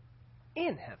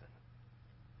in heaven.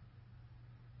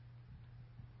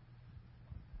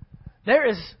 There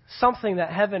is something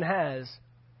that heaven has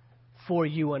for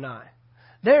you and I.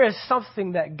 There is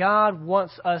something that God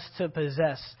wants us to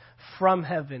possess from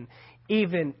heaven,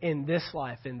 even in this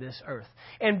life, in this earth.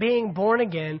 And being born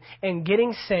again and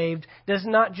getting saved does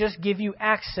not just give you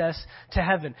access to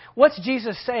heaven. What's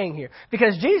Jesus saying here?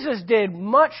 Because Jesus did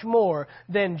much more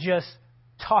than just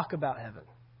talk about heaven.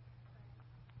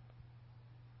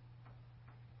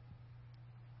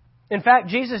 In fact,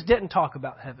 Jesus didn't talk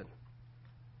about heaven.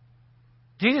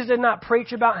 Jesus did not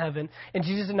preach about heaven, and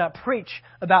Jesus did not preach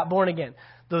about born again.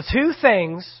 The two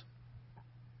things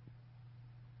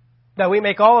that we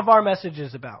make all of our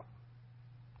messages about.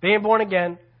 Being born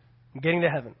again and getting to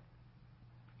heaven.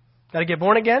 Got to get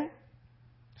born again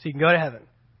so you can go to heaven.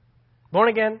 Born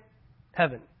again,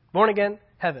 heaven. Born again,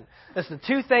 heaven. That's the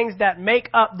two things that make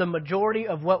up the majority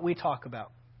of what we talk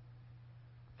about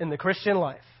in the Christian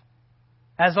life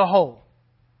as a whole.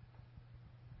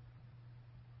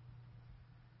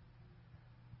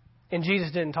 And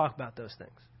Jesus didn't talk about those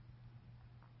things.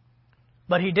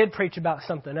 But he did preach about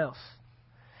something else.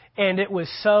 And it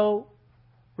was so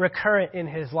recurrent in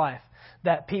his life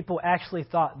that people actually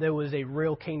thought there was a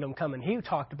real kingdom coming.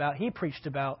 He preached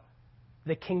about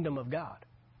the kingdom of God.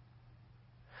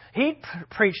 He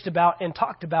preached about and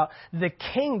talked about the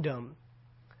kingdom.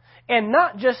 And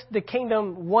not just the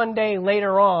kingdom one day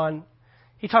later on.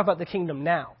 He talked about the kingdom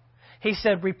now. He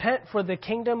said, repent for the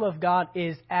kingdom of God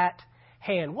is at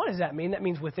hand. What does that mean? That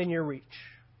means within your reach.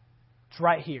 It's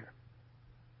right here.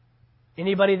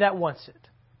 Anybody that wants it,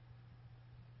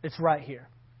 it's right here.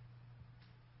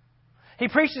 He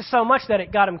preached it so much that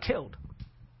it got him killed.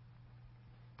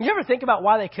 You ever think about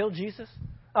why they killed Jesus?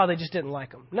 Oh, they just didn't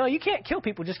like him. No, you can't kill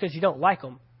people just because you don't like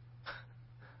them.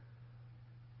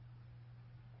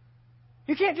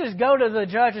 You can't just go to the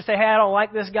judge and say, hey, I don't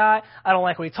like this guy. I don't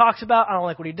like what he talks about. I don't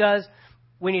like what he does.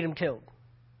 We need him killed.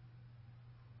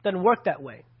 Doesn't work that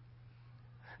way.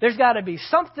 There's got to be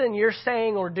something you're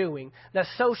saying or doing that's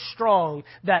so strong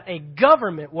that a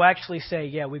government will actually say,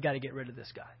 yeah, we've got to get rid of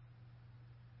this guy.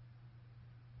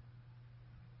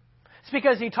 It's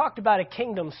because he talked about a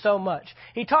kingdom so much.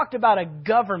 He talked about a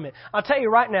government. I'll tell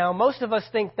you right now, most of us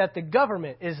think that the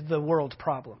government is the world's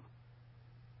problem.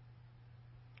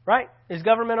 Right? Is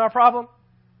government our problem?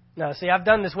 No, see, I've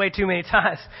done this way too many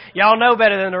times. Y'all know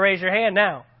better than to raise your hand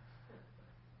now.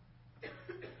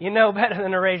 You know better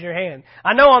than to raise your hand.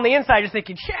 I know on the inside you're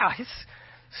thinking, yeah, it's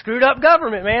screwed up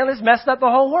government, man. It's messed up the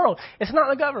whole world. It's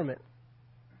not the government.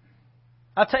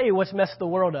 I'll tell you what's messed the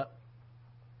world up.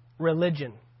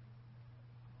 Religion.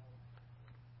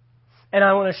 And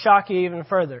I want to shock you even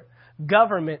further.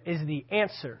 Government is the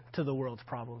answer to the world's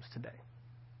problems today.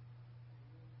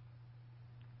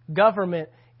 Government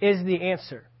is the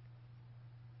answer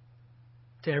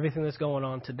to everything that's going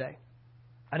on today.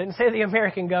 I didn't say the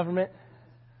American government.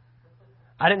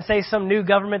 I didn't say some new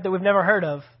government that we've never heard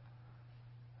of.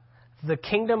 The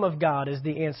kingdom of God is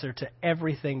the answer to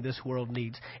everything this world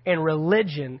needs. And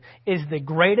religion is the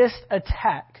greatest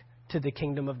attack to the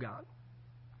kingdom of God.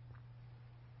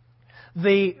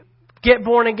 The get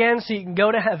born again so you can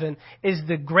go to heaven is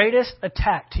the greatest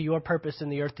attack to your purpose in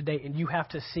the earth today, and you have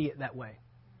to see it that way.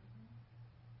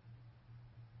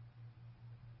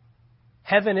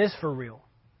 Heaven is for real.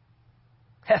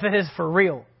 Heaven is for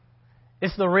real.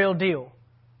 It's the real deal.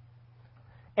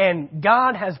 And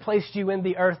God has placed you in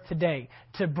the earth today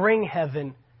to bring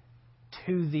heaven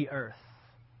to the earth.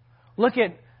 Look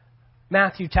at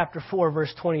Matthew chapter 4,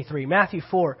 verse 23. Matthew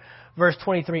 4, verse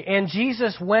 23. And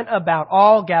Jesus went about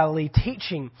all Galilee,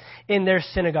 teaching in their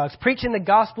synagogues, preaching the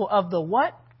gospel of the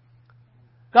what?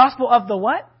 Gospel of the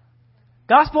what?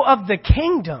 Gospel of the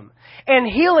kingdom, and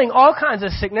healing all kinds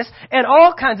of sickness and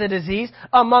all kinds of disease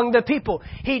among the people.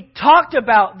 He talked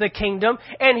about the kingdom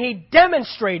and he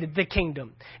demonstrated the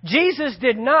kingdom. Jesus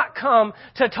did not come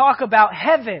to talk about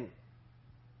heaven.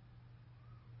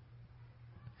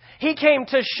 He came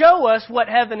to show us what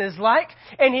heaven is like,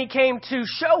 and he came to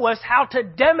show us how to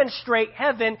demonstrate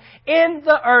heaven in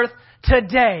the earth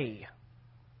today.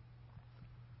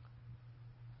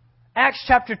 Acts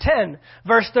chapter 10,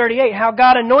 verse 38, how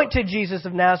God anointed Jesus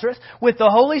of Nazareth with the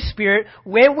Holy Spirit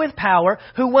and with power,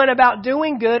 who went about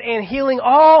doing good and healing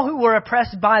all who were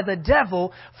oppressed by the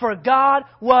devil, for God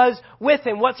was with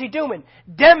him. What's he doing?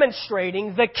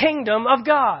 Demonstrating the kingdom of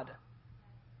God.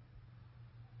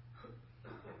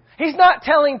 He's not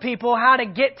telling people how to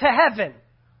get to heaven.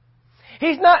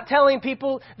 He's not telling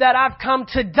people that I've come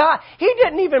to die. He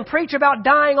didn't even preach about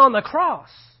dying on the cross.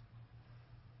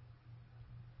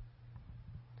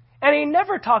 And he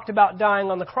never talked about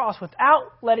dying on the cross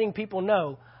without letting people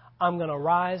know, I'm going to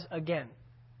rise again.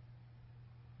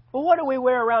 Well, what do we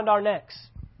wear around our necks?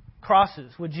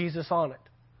 Crosses with Jesus on it.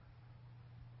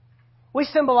 We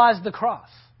symbolize the cross.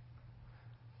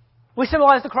 We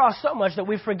symbolize the cross so much that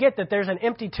we forget that there's an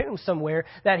empty tomb somewhere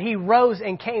that he rose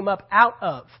and came up out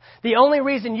of. The only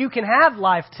reason you can have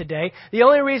life today, the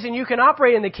only reason you can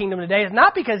operate in the kingdom today is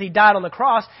not because he died on the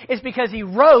cross, it's because he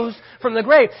rose from the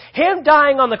grave. Him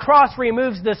dying on the cross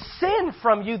removes the sin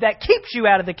from you that keeps you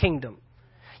out of the kingdom.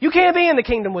 You can't be in the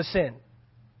kingdom with sin.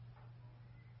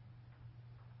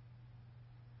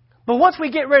 But once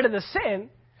we get rid of the sin,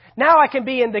 now I can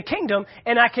be in the kingdom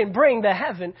and I can bring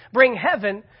heaven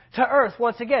to earth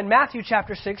once again. Matthew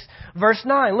chapter 6, verse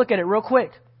 9. Look at it real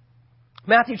quick.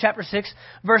 Matthew chapter 6,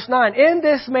 verse 9. In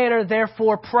this manner,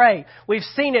 therefore, pray. We've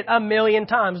seen it a million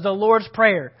times. The Lord's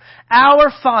Prayer.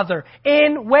 Our Father.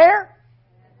 In where?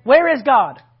 Where is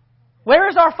God? Where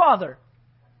is our Father?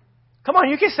 Come on,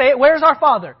 you can say it. Where is our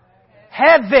Father?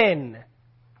 Heaven.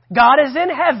 God is in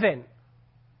heaven.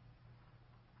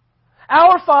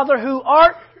 Our Father who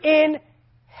art in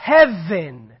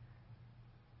heaven.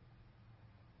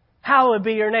 Hallowed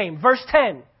be your name. Verse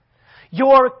 10.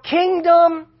 Your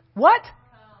kingdom, what?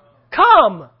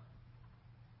 Come.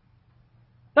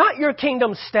 Not your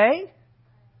kingdom stay.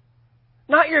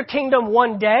 Not your kingdom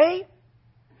one day.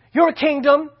 Your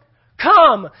kingdom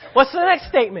come. What's the next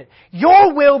statement?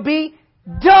 Your will be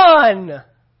done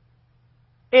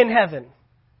in heaven.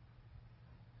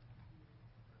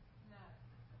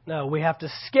 No, we have to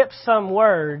skip some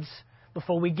words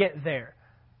before we get there.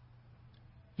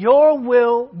 Your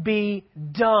will be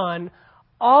done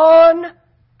on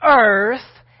earth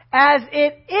as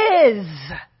it is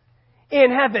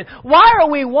in heaven. Why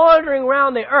are we wandering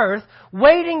around the earth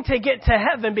waiting to get to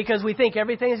heaven because we think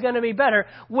everything's going to be better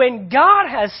when God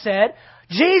has said,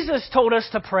 Jesus told us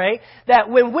to pray, that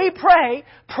when we pray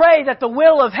that the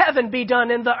will of heaven be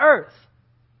done in the earth.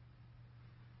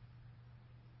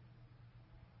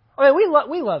 I mean,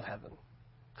 we love heaven.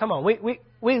 Come on,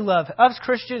 we love, us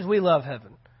Christians, we love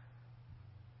heaven.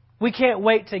 We can't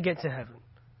wait to get to heaven.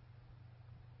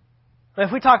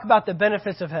 If we talk about the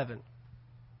benefits of heaven,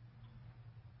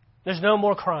 there's no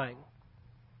more crying.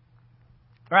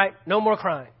 Right? No more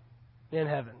crying in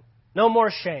heaven. No more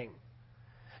shame.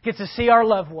 Get to see our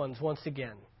loved ones once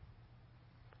again.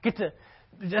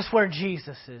 That's where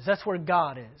Jesus is. That's where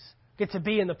God is. Get to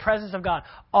be in the presence of God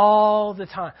all the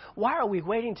time. Why are we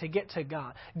waiting to get to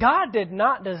God? God did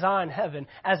not design heaven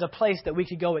as a place that we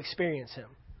could go experience Him.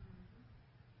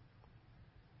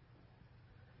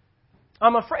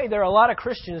 I'm afraid there are a lot of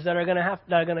Christians that are going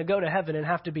to go to heaven and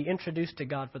have to be introduced to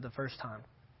God for the first time.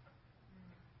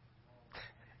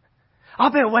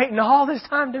 I've been waiting all this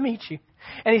time to meet you.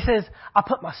 And He says, I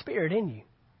put my Spirit in you.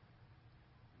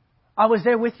 I was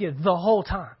there with you the whole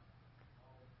time.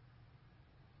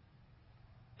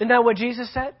 Isn't that what Jesus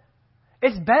said?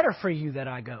 It's better for you that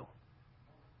I go.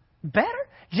 Better?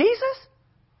 Jesus?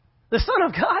 The Son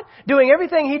of God doing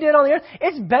everything He did on the earth.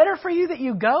 It's better for you that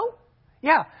you go.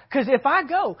 Yeah, because if I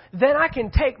go, then I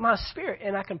can take my Spirit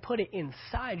and I can put it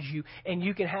inside you and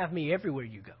you can have me everywhere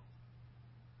you go.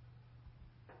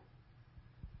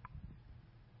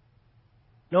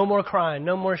 No more crying,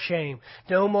 no more shame,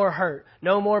 no more hurt,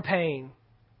 no more pain.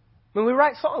 I mean, we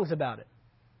write songs about it.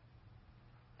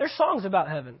 There's songs about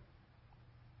heaven.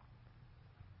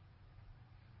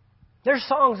 There's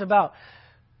songs about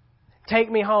take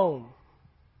me home.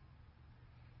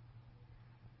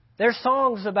 There's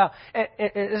songs about,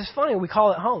 it's funny, we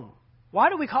call it home. Why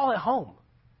do we call it home?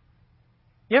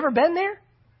 You ever been there?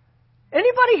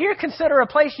 Anybody here consider a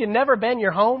place you've never been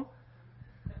your home?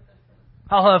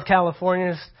 I love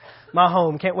California. It's my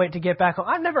home. Can't wait to get back home.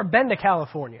 I've never been to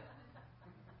California.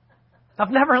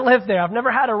 I've never lived there. I've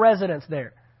never had a residence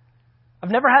there. I've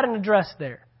never had an address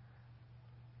there.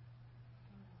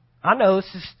 I know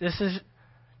this is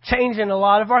changing a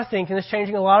lot of our thinking. It's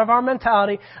changing a lot of our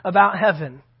mentality about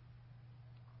heaven.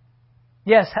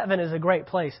 Yes, heaven is a great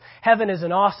place. Heaven is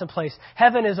an awesome place.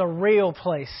 Heaven is a real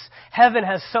place. Heaven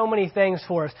has so many things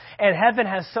for us. And heaven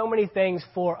has so many things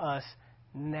for us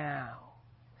now.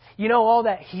 You know all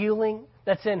that healing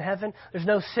that's in heaven? There's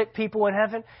no sick people in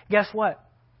heaven. Guess what?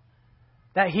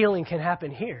 That healing can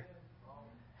happen here.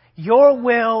 Your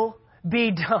will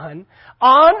be done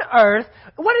on earth.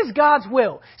 What is God's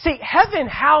will? See, heaven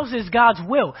houses God's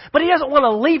will, but He doesn't want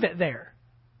to leave it there.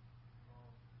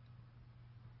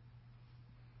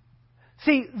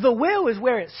 See, the will is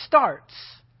where it starts.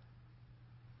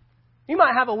 You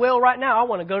might have a will right now. I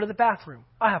want to go to the bathroom.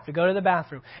 I have to go to the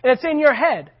bathroom. And it's in your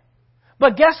head.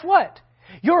 But guess what?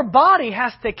 Your body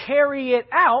has to carry it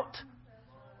out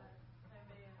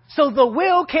so the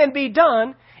will can be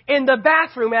done in the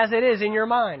bathroom as it is in your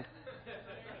mind.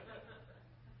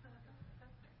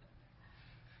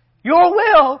 Your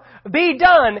will be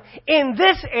done in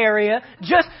this area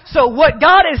just so what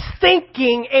God is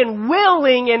thinking and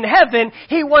willing in heaven,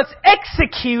 He wants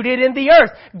executed in the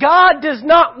earth. God does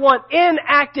not want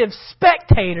inactive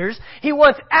spectators. He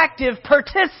wants active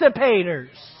participators.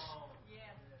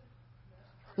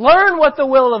 Learn what the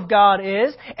will of God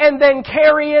is and then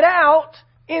carry it out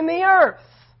in the earth.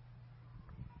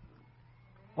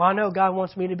 Well, I know God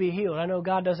wants me to be healed. I know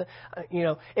God doesn't,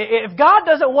 if God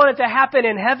doesn't want it to happen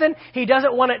in heaven, He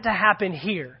doesn't want it to happen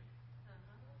here.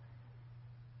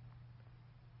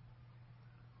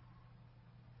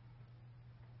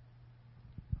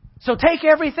 So take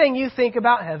everything you think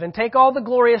about heaven, take all the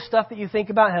glorious stuff that you think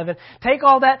about heaven, take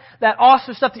all that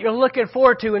awesome stuff that you're looking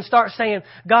forward to and start saying,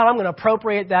 God, I'm going to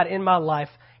appropriate that in my life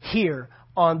here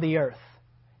on the earth.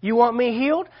 You want me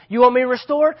healed? You want me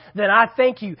restored? Then I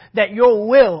thank you that your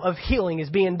will of healing is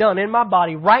being done in my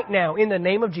body right now in the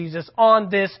name of Jesus on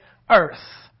this earth.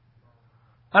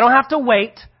 I don't have to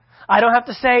wait. I don't have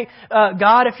to say,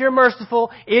 God, if you're merciful,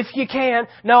 if you can.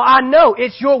 No, I know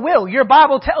it's your will. Your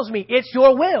Bible tells me it's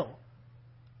your will.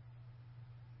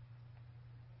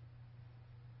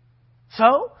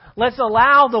 So, let's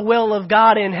allow the will of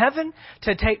God in heaven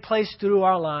to take place through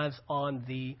our lives on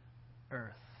the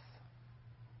earth.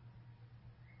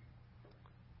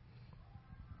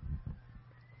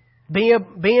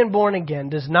 Being born again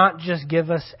does not just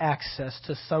give us access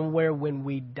to somewhere when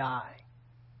we die.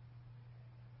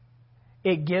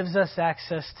 It gives us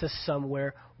access to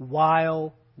somewhere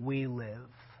while we live.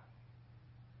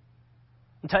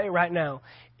 I'll tell you right now,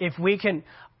 if we can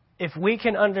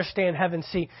understand heaven,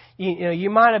 see,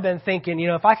 you might have been thinking,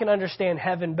 if I can understand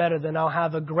heaven better, then I'll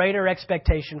have a greater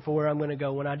expectation for where I'm going to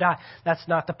go when I die. That's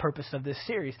not the purpose of this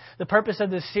series. The purpose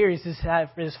of this series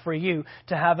is for you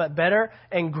to have a better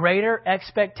and greater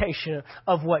expectation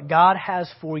of what God has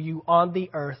for you on the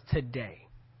earth today.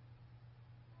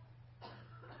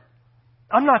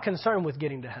 I'm not concerned with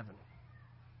getting to heaven.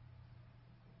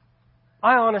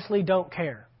 I honestly don't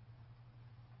care.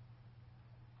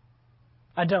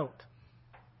 I don't.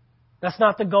 That's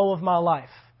not the goal of my life.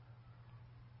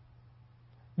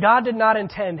 God did not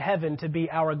intend heaven to be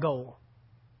our goal.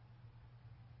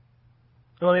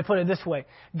 Let me put it this way.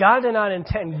 God did not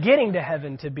intend getting to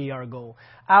heaven to be our goal.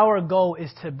 Our goal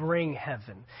is to bring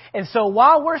heaven. And so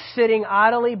while we're sitting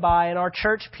idly by in our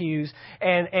church pews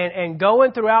and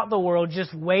going throughout the world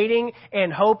just waiting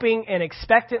and hoping and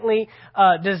expectantly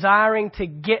desiring to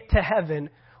get to heaven,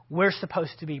 we're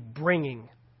supposed to be bringing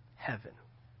heaven.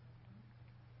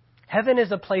 Heaven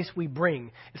is a place we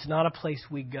bring. It's not a place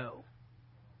we go.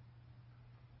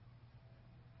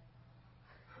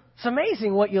 It's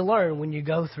amazing what you learn when you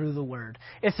go through the Word.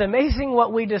 It's amazing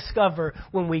what we discover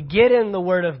when we get in the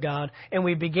Word of God and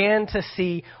we begin to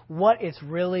see what it's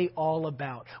really all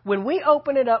about. When we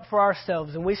open it up for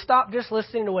ourselves and we stop just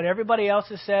listening to what everybody else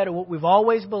has said or what we've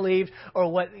always believed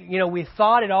or what we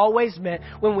thought it always meant,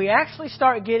 when we actually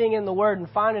start getting in the Word and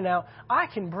finding out, I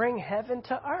can bring heaven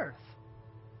to earth.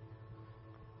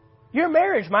 Your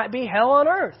marriage might be hell on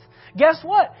earth. Guess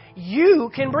what?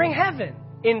 You can bring heaven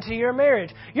into your marriage.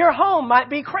 Your home might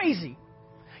be crazy.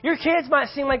 Your kids might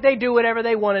seem like they do whatever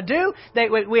they want to do.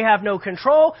 We have no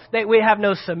control. We have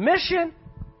no submission.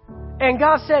 And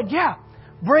God said, yeah,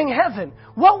 bring heaven.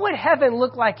 What would heaven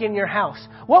look like in your house?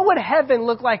 What would heaven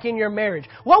look like in your marriage?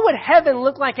 What would heaven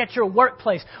look like at your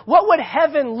workplace? What would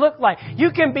heaven look like?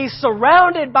 You can be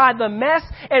surrounded by the mess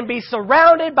and be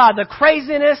surrounded by the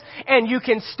craziness, and you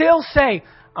can still say,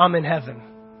 I'm in heaven.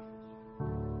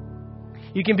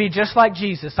 You can be just like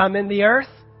Jesus. I'm in the earth,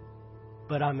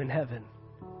 but I'm in heaven.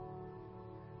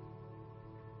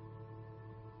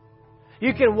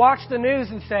 You can watch the news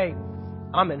and say,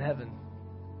 I'm in heaven.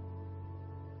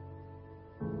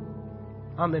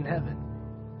 I'm in heaven.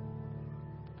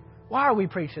 Why are we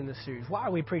preaching this series? Why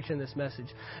are we preaching this message?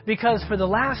 Because for the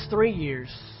last 3 years,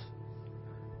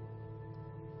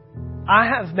 I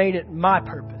have made it my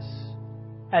purpose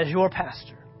as your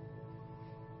pastor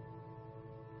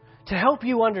to help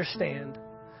you understand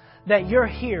that you're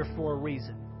here for a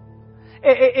reason.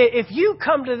 If you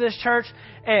come to this church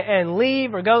and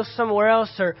leave or go somewhere else,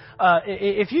 or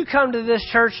if you come to this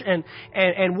church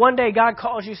and one day God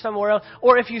calls you somewhere else,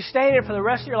 or if you stay in it for the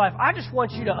rest of your life, I just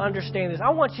want you to understand this. I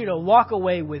want you to walk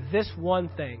away with this one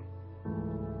thing.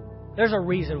 There's a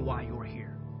reason why you're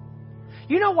here.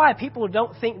 You know why people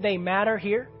don't think they matter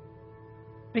here?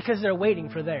 Because they're waiting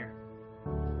for there.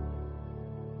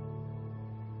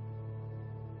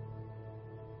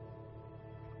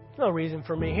 No reason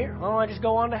for me here. Why don't I just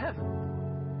go on to heaven?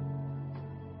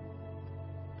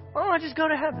 Why don't I just go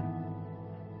to heaven?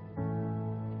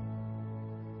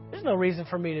 There's no reason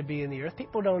for me to be in the earth.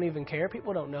 People don't even care.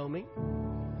 People don't know me.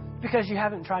 Because you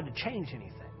haven't tried to change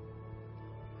anything.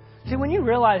 See, when you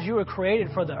realize you were created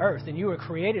for the earth and you were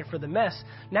created for the mess,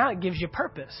 now it gives you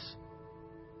purpose.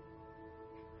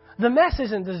 The mess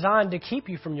isn't designed to keep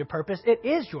you from your purpose. It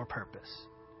is your purpose.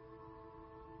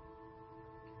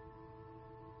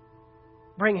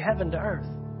 Bring heaven to earth.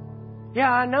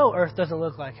 Yeah, I know earth doesn't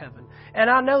look like heaven. And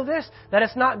I know this, that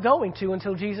it's not going to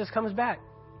until Jesus comes back.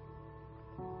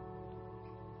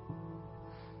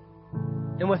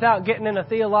 And without getting in a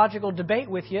theological debate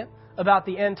with you about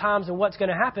the end times and what's going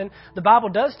to happen, the Bible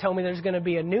does tell me there's going to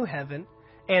be a new heaven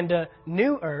and a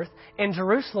new earth, and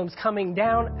Jerusalem's coming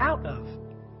down out of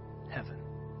heaven.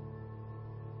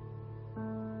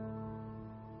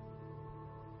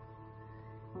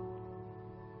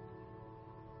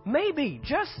 Maybe,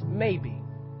 just maybe,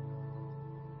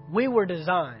 we were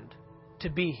designed to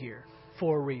be here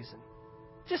for a reason.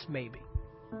 Just maybe.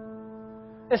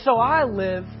 And so I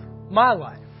live my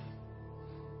life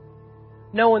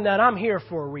knowing that I'm here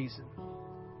for a reason.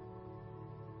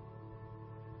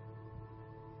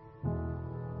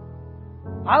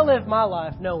 I live my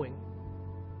life knowing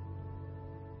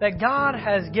that God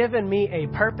has given me a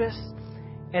purpose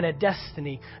and a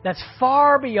destiny that's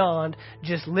far beyond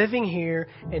just living here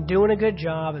and doing a good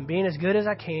job and being as good as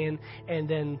I can and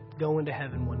then going to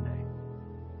heaven one day.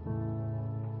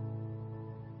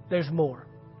 There's more.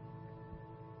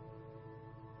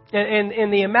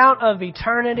 And the amount of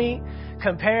eternity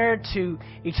compared to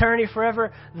eternity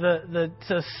forever, the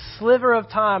sliver of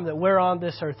time that we're on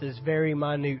this earth is very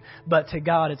minute, but to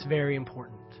God it's very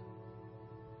important.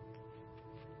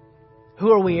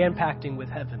 Who are we impacting with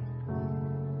heaven?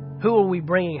 Who are we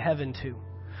bringing heaven to?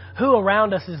 Who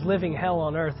around us is living hell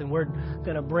on earth and we're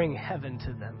going to bring heaven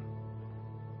to them?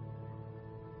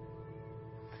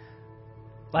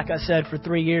 Like I said, for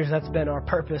 3 years, that's been our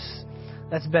purpose.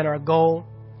 That's been our goal.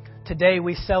 Today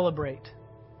we celebrate.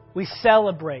 We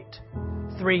celebrate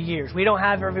 3 years. We don't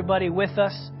have everybody with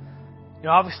us. You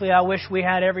know, obviously, I wish we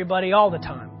had everybody all the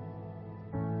time.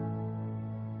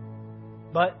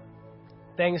 But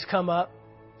things come up.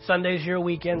 Sunday's your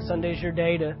weekend. Sunday's your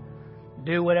day to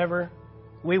do whatever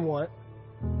we want.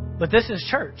 But this is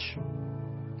church.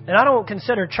 And I don't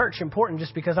consider church important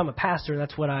just because I'm a pastor.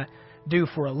 That's what I do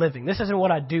for a living. This isn't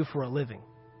what I do for a living.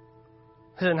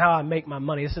 This isn't how I make my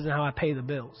money. This isn't how I pay the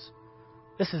bills.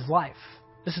 This is life.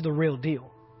 This is the real deal.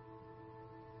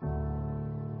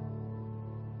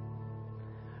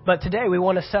 But today we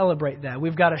want to celebrate that.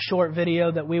 We've got a short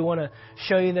video that we want to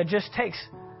show you that just takes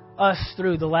us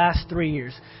through the last 3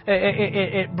 years.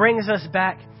 It brings us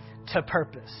back to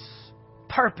purpose.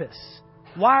 Purpose.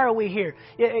 Why are we here?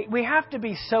 We have to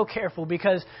be so careful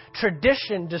because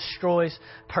tradition destroys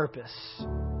purpose.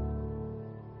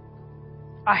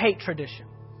 I hate tradition.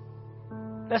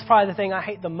 That's probably the thing I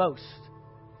hate the most.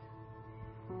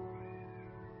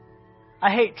 I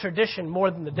hate tradition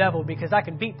more than the devil because I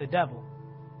can beat the devil.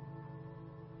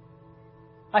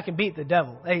 I can beat the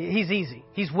devil. He's easy.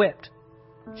 He's whipped.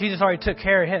 Jesus already took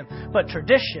care of him. But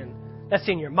tradition, that's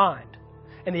in your mind.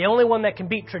 And the only one that can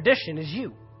beat tradition is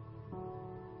you.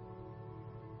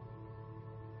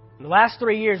 In the last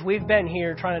 3 years, we've been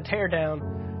here trying to tear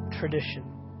down tradition.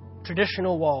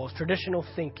 Traditional walls, traditional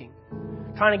thinking.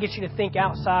 Trying to get you to think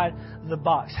outside the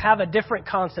box. Have a different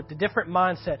concept, a different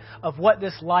mindset of what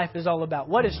this life is all about.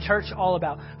 What is church all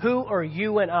about? Who are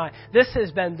you and I? This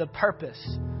has been the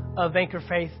purpose of Anchor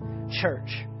Faith Church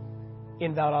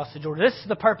in Valdosta, Georgia. This is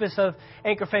the purpose of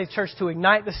Anchor Faith Church, to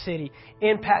ignite the city,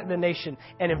 impact the nation,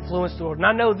 and influence the world. And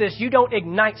I know this, you don't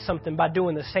ignite something by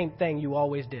doing the same thing you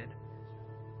always did.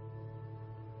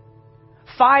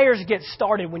 Fires get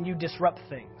started when you disrupt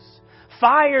things.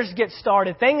 Fires get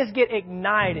started. Things get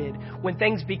ignited when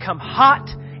things become hot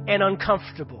and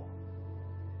uncomfortable.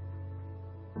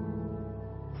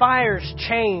 Fires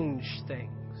change things.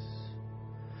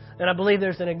 And I believe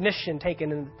there's an ignition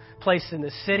taking place in the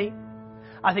city.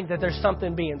 I think that there's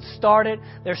something being started.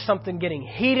 There's something getting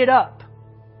heated up.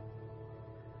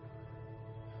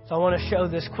 So I want to show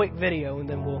this quick video and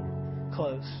then we'll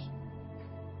close.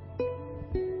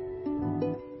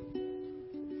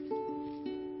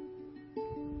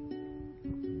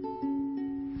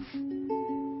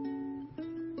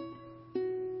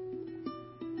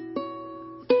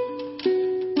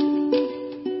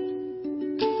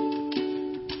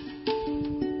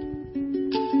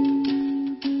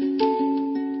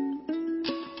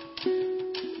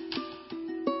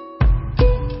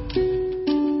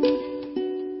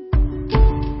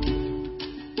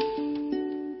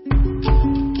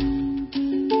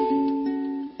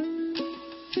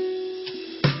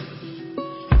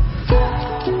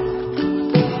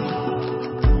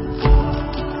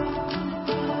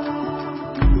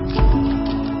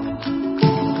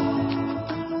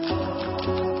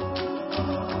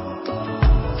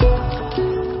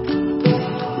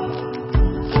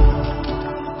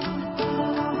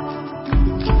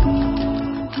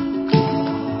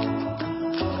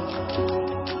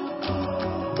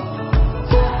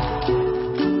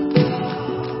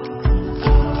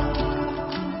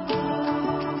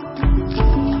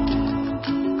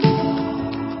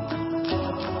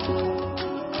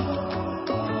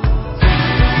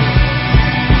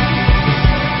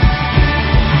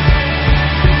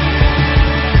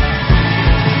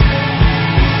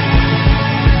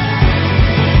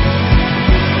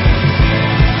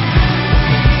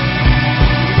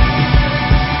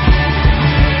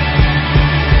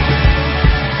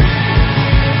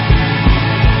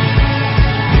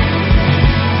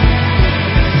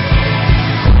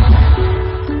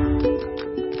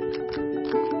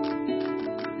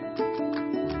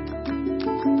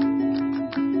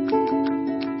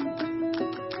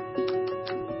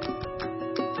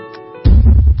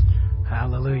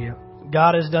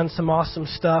 God has done some awesome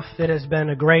stuff. It has been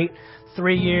a great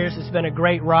 3 years. It's been a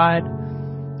great ride.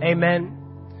 Amen.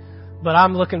 But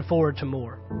I'm looking forward to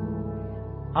more.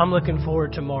 I'm looking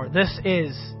forward to more. This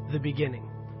is the beginning.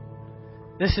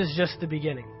 This is just the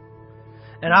beginning.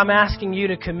 And I'm asking you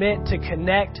to commit to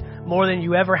connect more than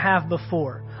you ever have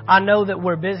before. I know that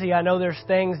we're busy. I know there's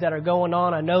things that are going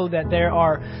on. I know that there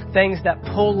are things that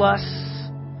pull us.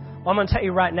 Well, I'm going to tell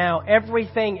you right now,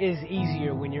 everything is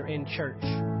easier when you're in church.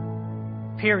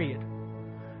 Period.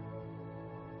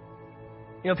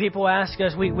 You know, people ask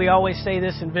us, we always say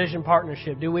this in Vision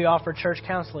Partnership, do we offer church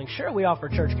counseling? Sure, we offer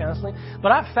church counseling.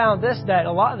 But I've found this, that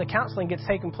a lot of the counseling gets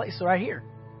taken place right here.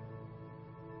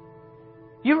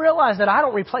 You realize that I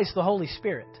don't replace the Holy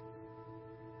Spirit.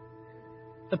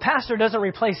 The pastor doesn't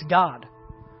replace God.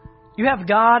 You have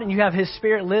God and you have His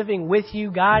Spirit living with you,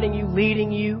 guiding you,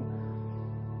 leading you.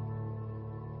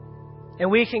 And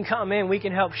we can come in, we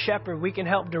can help shepherd, we can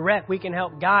help direct, we can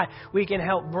help guide, we can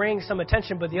help bring some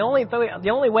attention. But the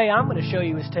only way I'm going to show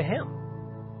you is to Him.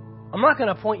 I'm not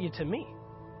going to point you to me.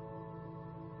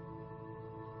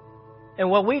 And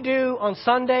what we do on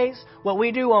Sundays, what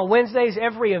we do on Wednesdays,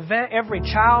 every event, every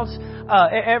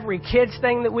kid's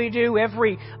thing that we do,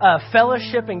 every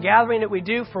fellowship and gathering that we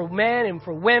do for men and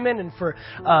for women and for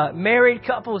married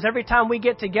couples, every time we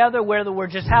get together, whether we're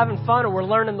just having fun or we're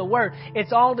learning the Word,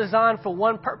 it's all designed for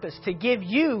one purpose, to give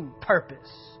you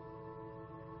purpose.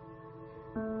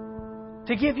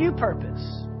 To give you purpose.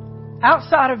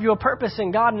 Outside of your purpose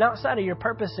in God and outside of your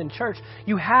purpose in church,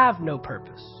 you have no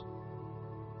purpose.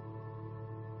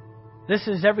 This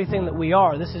is everything that we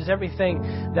are. This is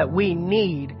everything that we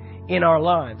need in our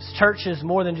lives. Church is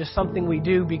more than just something we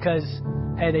do because,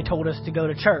 hey, they told us to go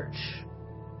to church.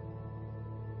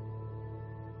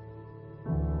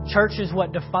 Church is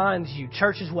what defines you.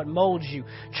 Church is what molds you.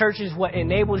 Church is what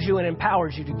enables you and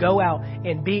empowers you to go out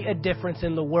and be a difference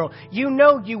in the world. You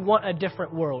know you want a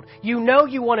different world. You know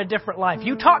you want a different life.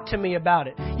 You talk to me about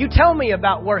it. You tell me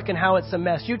about work and how it's a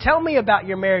mess. You tell me about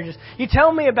your marriages. You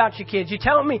tell me about your kids. You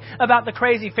tell me about the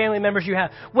crazy family members you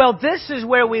have. Well, this is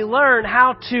where we learn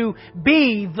how to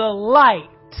be the light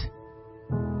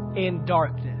in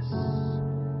darkness.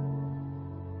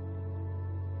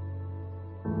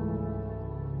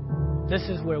 This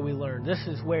is where we learn. This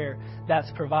is where that's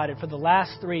provided. For the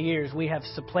last 3 years, we have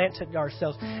supplanted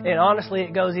ourselves. And honestly,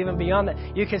 it goes even beyond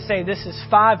that. You can say this is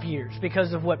 5 years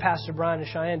because of what Pastor Brian and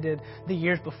Cheyenne did the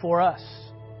years before us.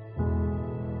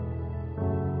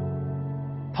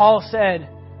 Paul said,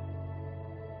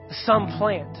 some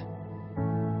plant,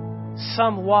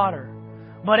 some water.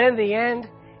 But in the end,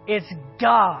 it's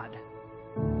God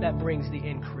that brings the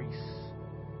increase.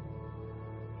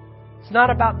 It's not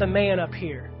about the man up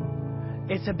here.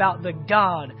 It's about the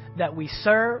God that we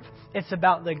serve. It's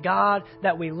about the God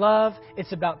that we love.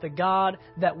 It's about the God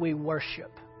that we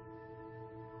worship.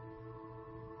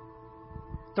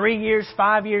 3 years,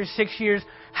 5 years, 6 years,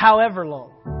 however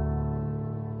long.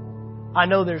 I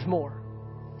know there's more.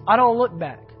 I don't look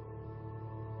back.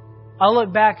 I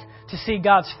look back to see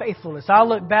God's faithfulness. I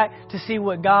look back to see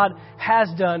what God has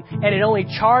done. And it only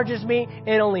charges me,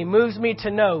 it only moves me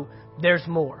to know there's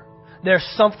more. There's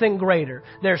something greater.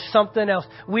 There's something else.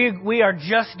 We are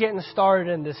just getting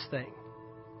started in this thing.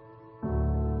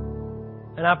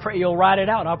 And I pray you'll write it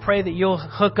out. I pray that you'll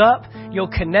hook up, you'll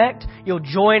connect, you'll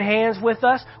join hands with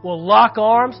us, we'll lock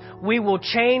arms. We will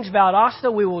change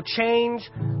Valdosta. We will change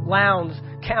Lowndes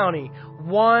County,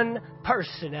 one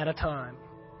person at a time.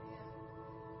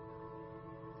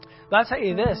 But I'll tell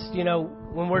you this,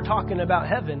 when we're talking about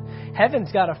heaven,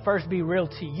 heaven's got to first be real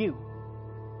to you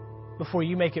before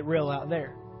you make it real out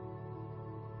there.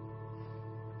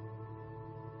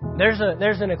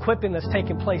 There's an equipping that's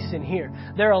taking place in here.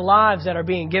 There are lives that are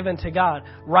being given to God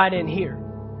right in here.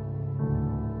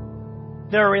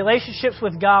 There are relationships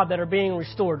with God that are being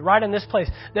restored right in this place.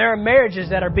 There are marriages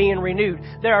that are being renewed.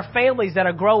 There are families that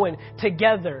are growing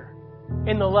together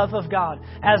in the love of God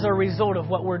as a result of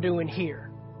what we're doing here.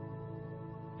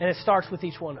 And it starts with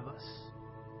each one of us.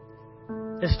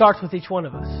 It starts with each one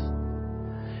of us.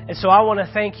 And so I want to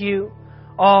thank you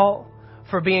all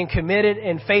for being committed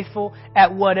and faithful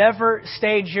at whatever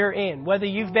stage you're in. Whether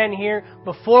you've been here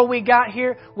before we got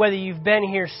here, whether you've been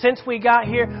here since we got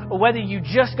here, or whether you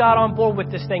just got on board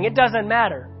with this thing. It doesn't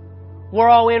matter. We're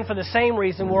all in for the same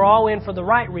reason. We're all in for the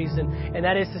right reason. And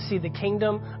that is to see the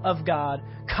kingdom of God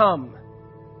come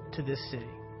to this city.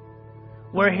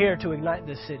 We're here to ignite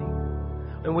this city.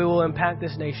 And we will impact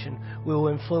this nation. We will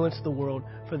influence the world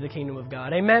for the kingdom of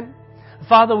God. Amen.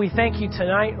 Father, we thank you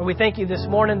tonight, or we thank you this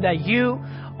morning that you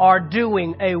are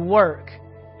doing a work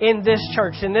in this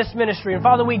church, in this ministry. And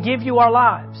Father, we give you our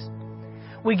lives.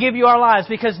 We give you our lives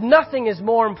because nothing is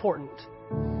more important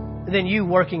than you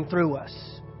working through us.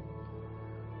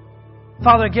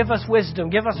 Father, give us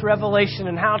wisdom. Give us revelation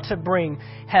in how to bring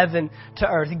heaven to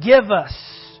earth. Give us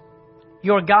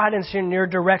your guidance and your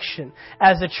direction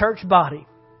as a church body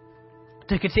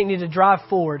to continue to drive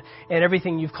forward in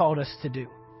everything you've called us to do.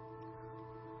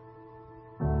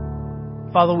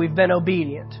 Father, we've been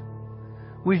obedient.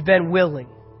 We've been willing.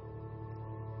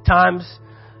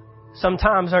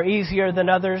 Sometimes are easier than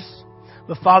others.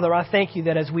 But Father, I thank you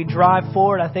that as we drive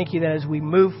forward, I thank you that as we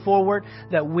move forward,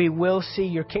 that we will see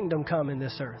your kingdom come in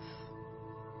this earth.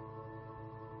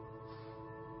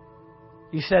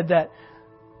 You said that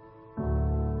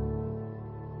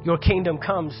your kingdom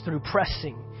comes through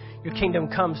pressing. Your kingdom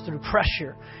comes through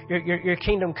pressure. Your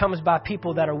kingdom comes by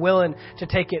people that are willing to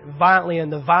take it violently,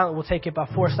 and the violent will take it by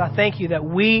force. I thank you that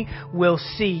we will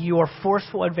see your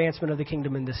forceful advancement of the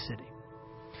kingdom in this city.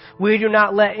 We do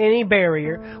not let any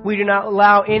barrier, we do not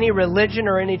allow any religion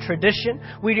or any tradition,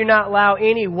 we do not allow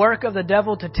any work of the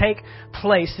devil to take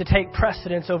place, to take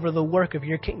precedence over the work of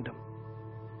your kingdom.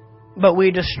 But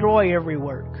we destroy every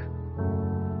work.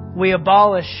 We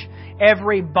abolish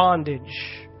every bondage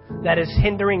that is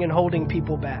hindering and holding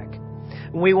people back.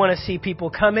 We want to see people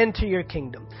come into your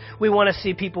kingdom. We want to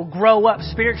see people grow up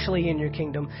spiritually in your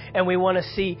kingdom. And we want to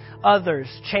see others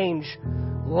change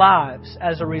lives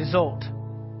as a result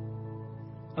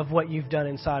of what you've done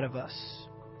inside of us.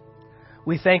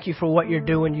 We thank you for what you're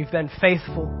doing. You've been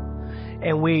faithful.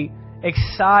 And we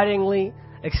excitingly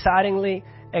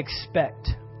expect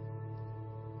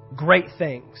great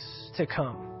things to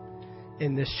come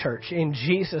in this church. In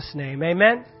Jesus' name,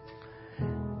 amen.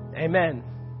 Amen.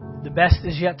 The best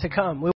is yet to come.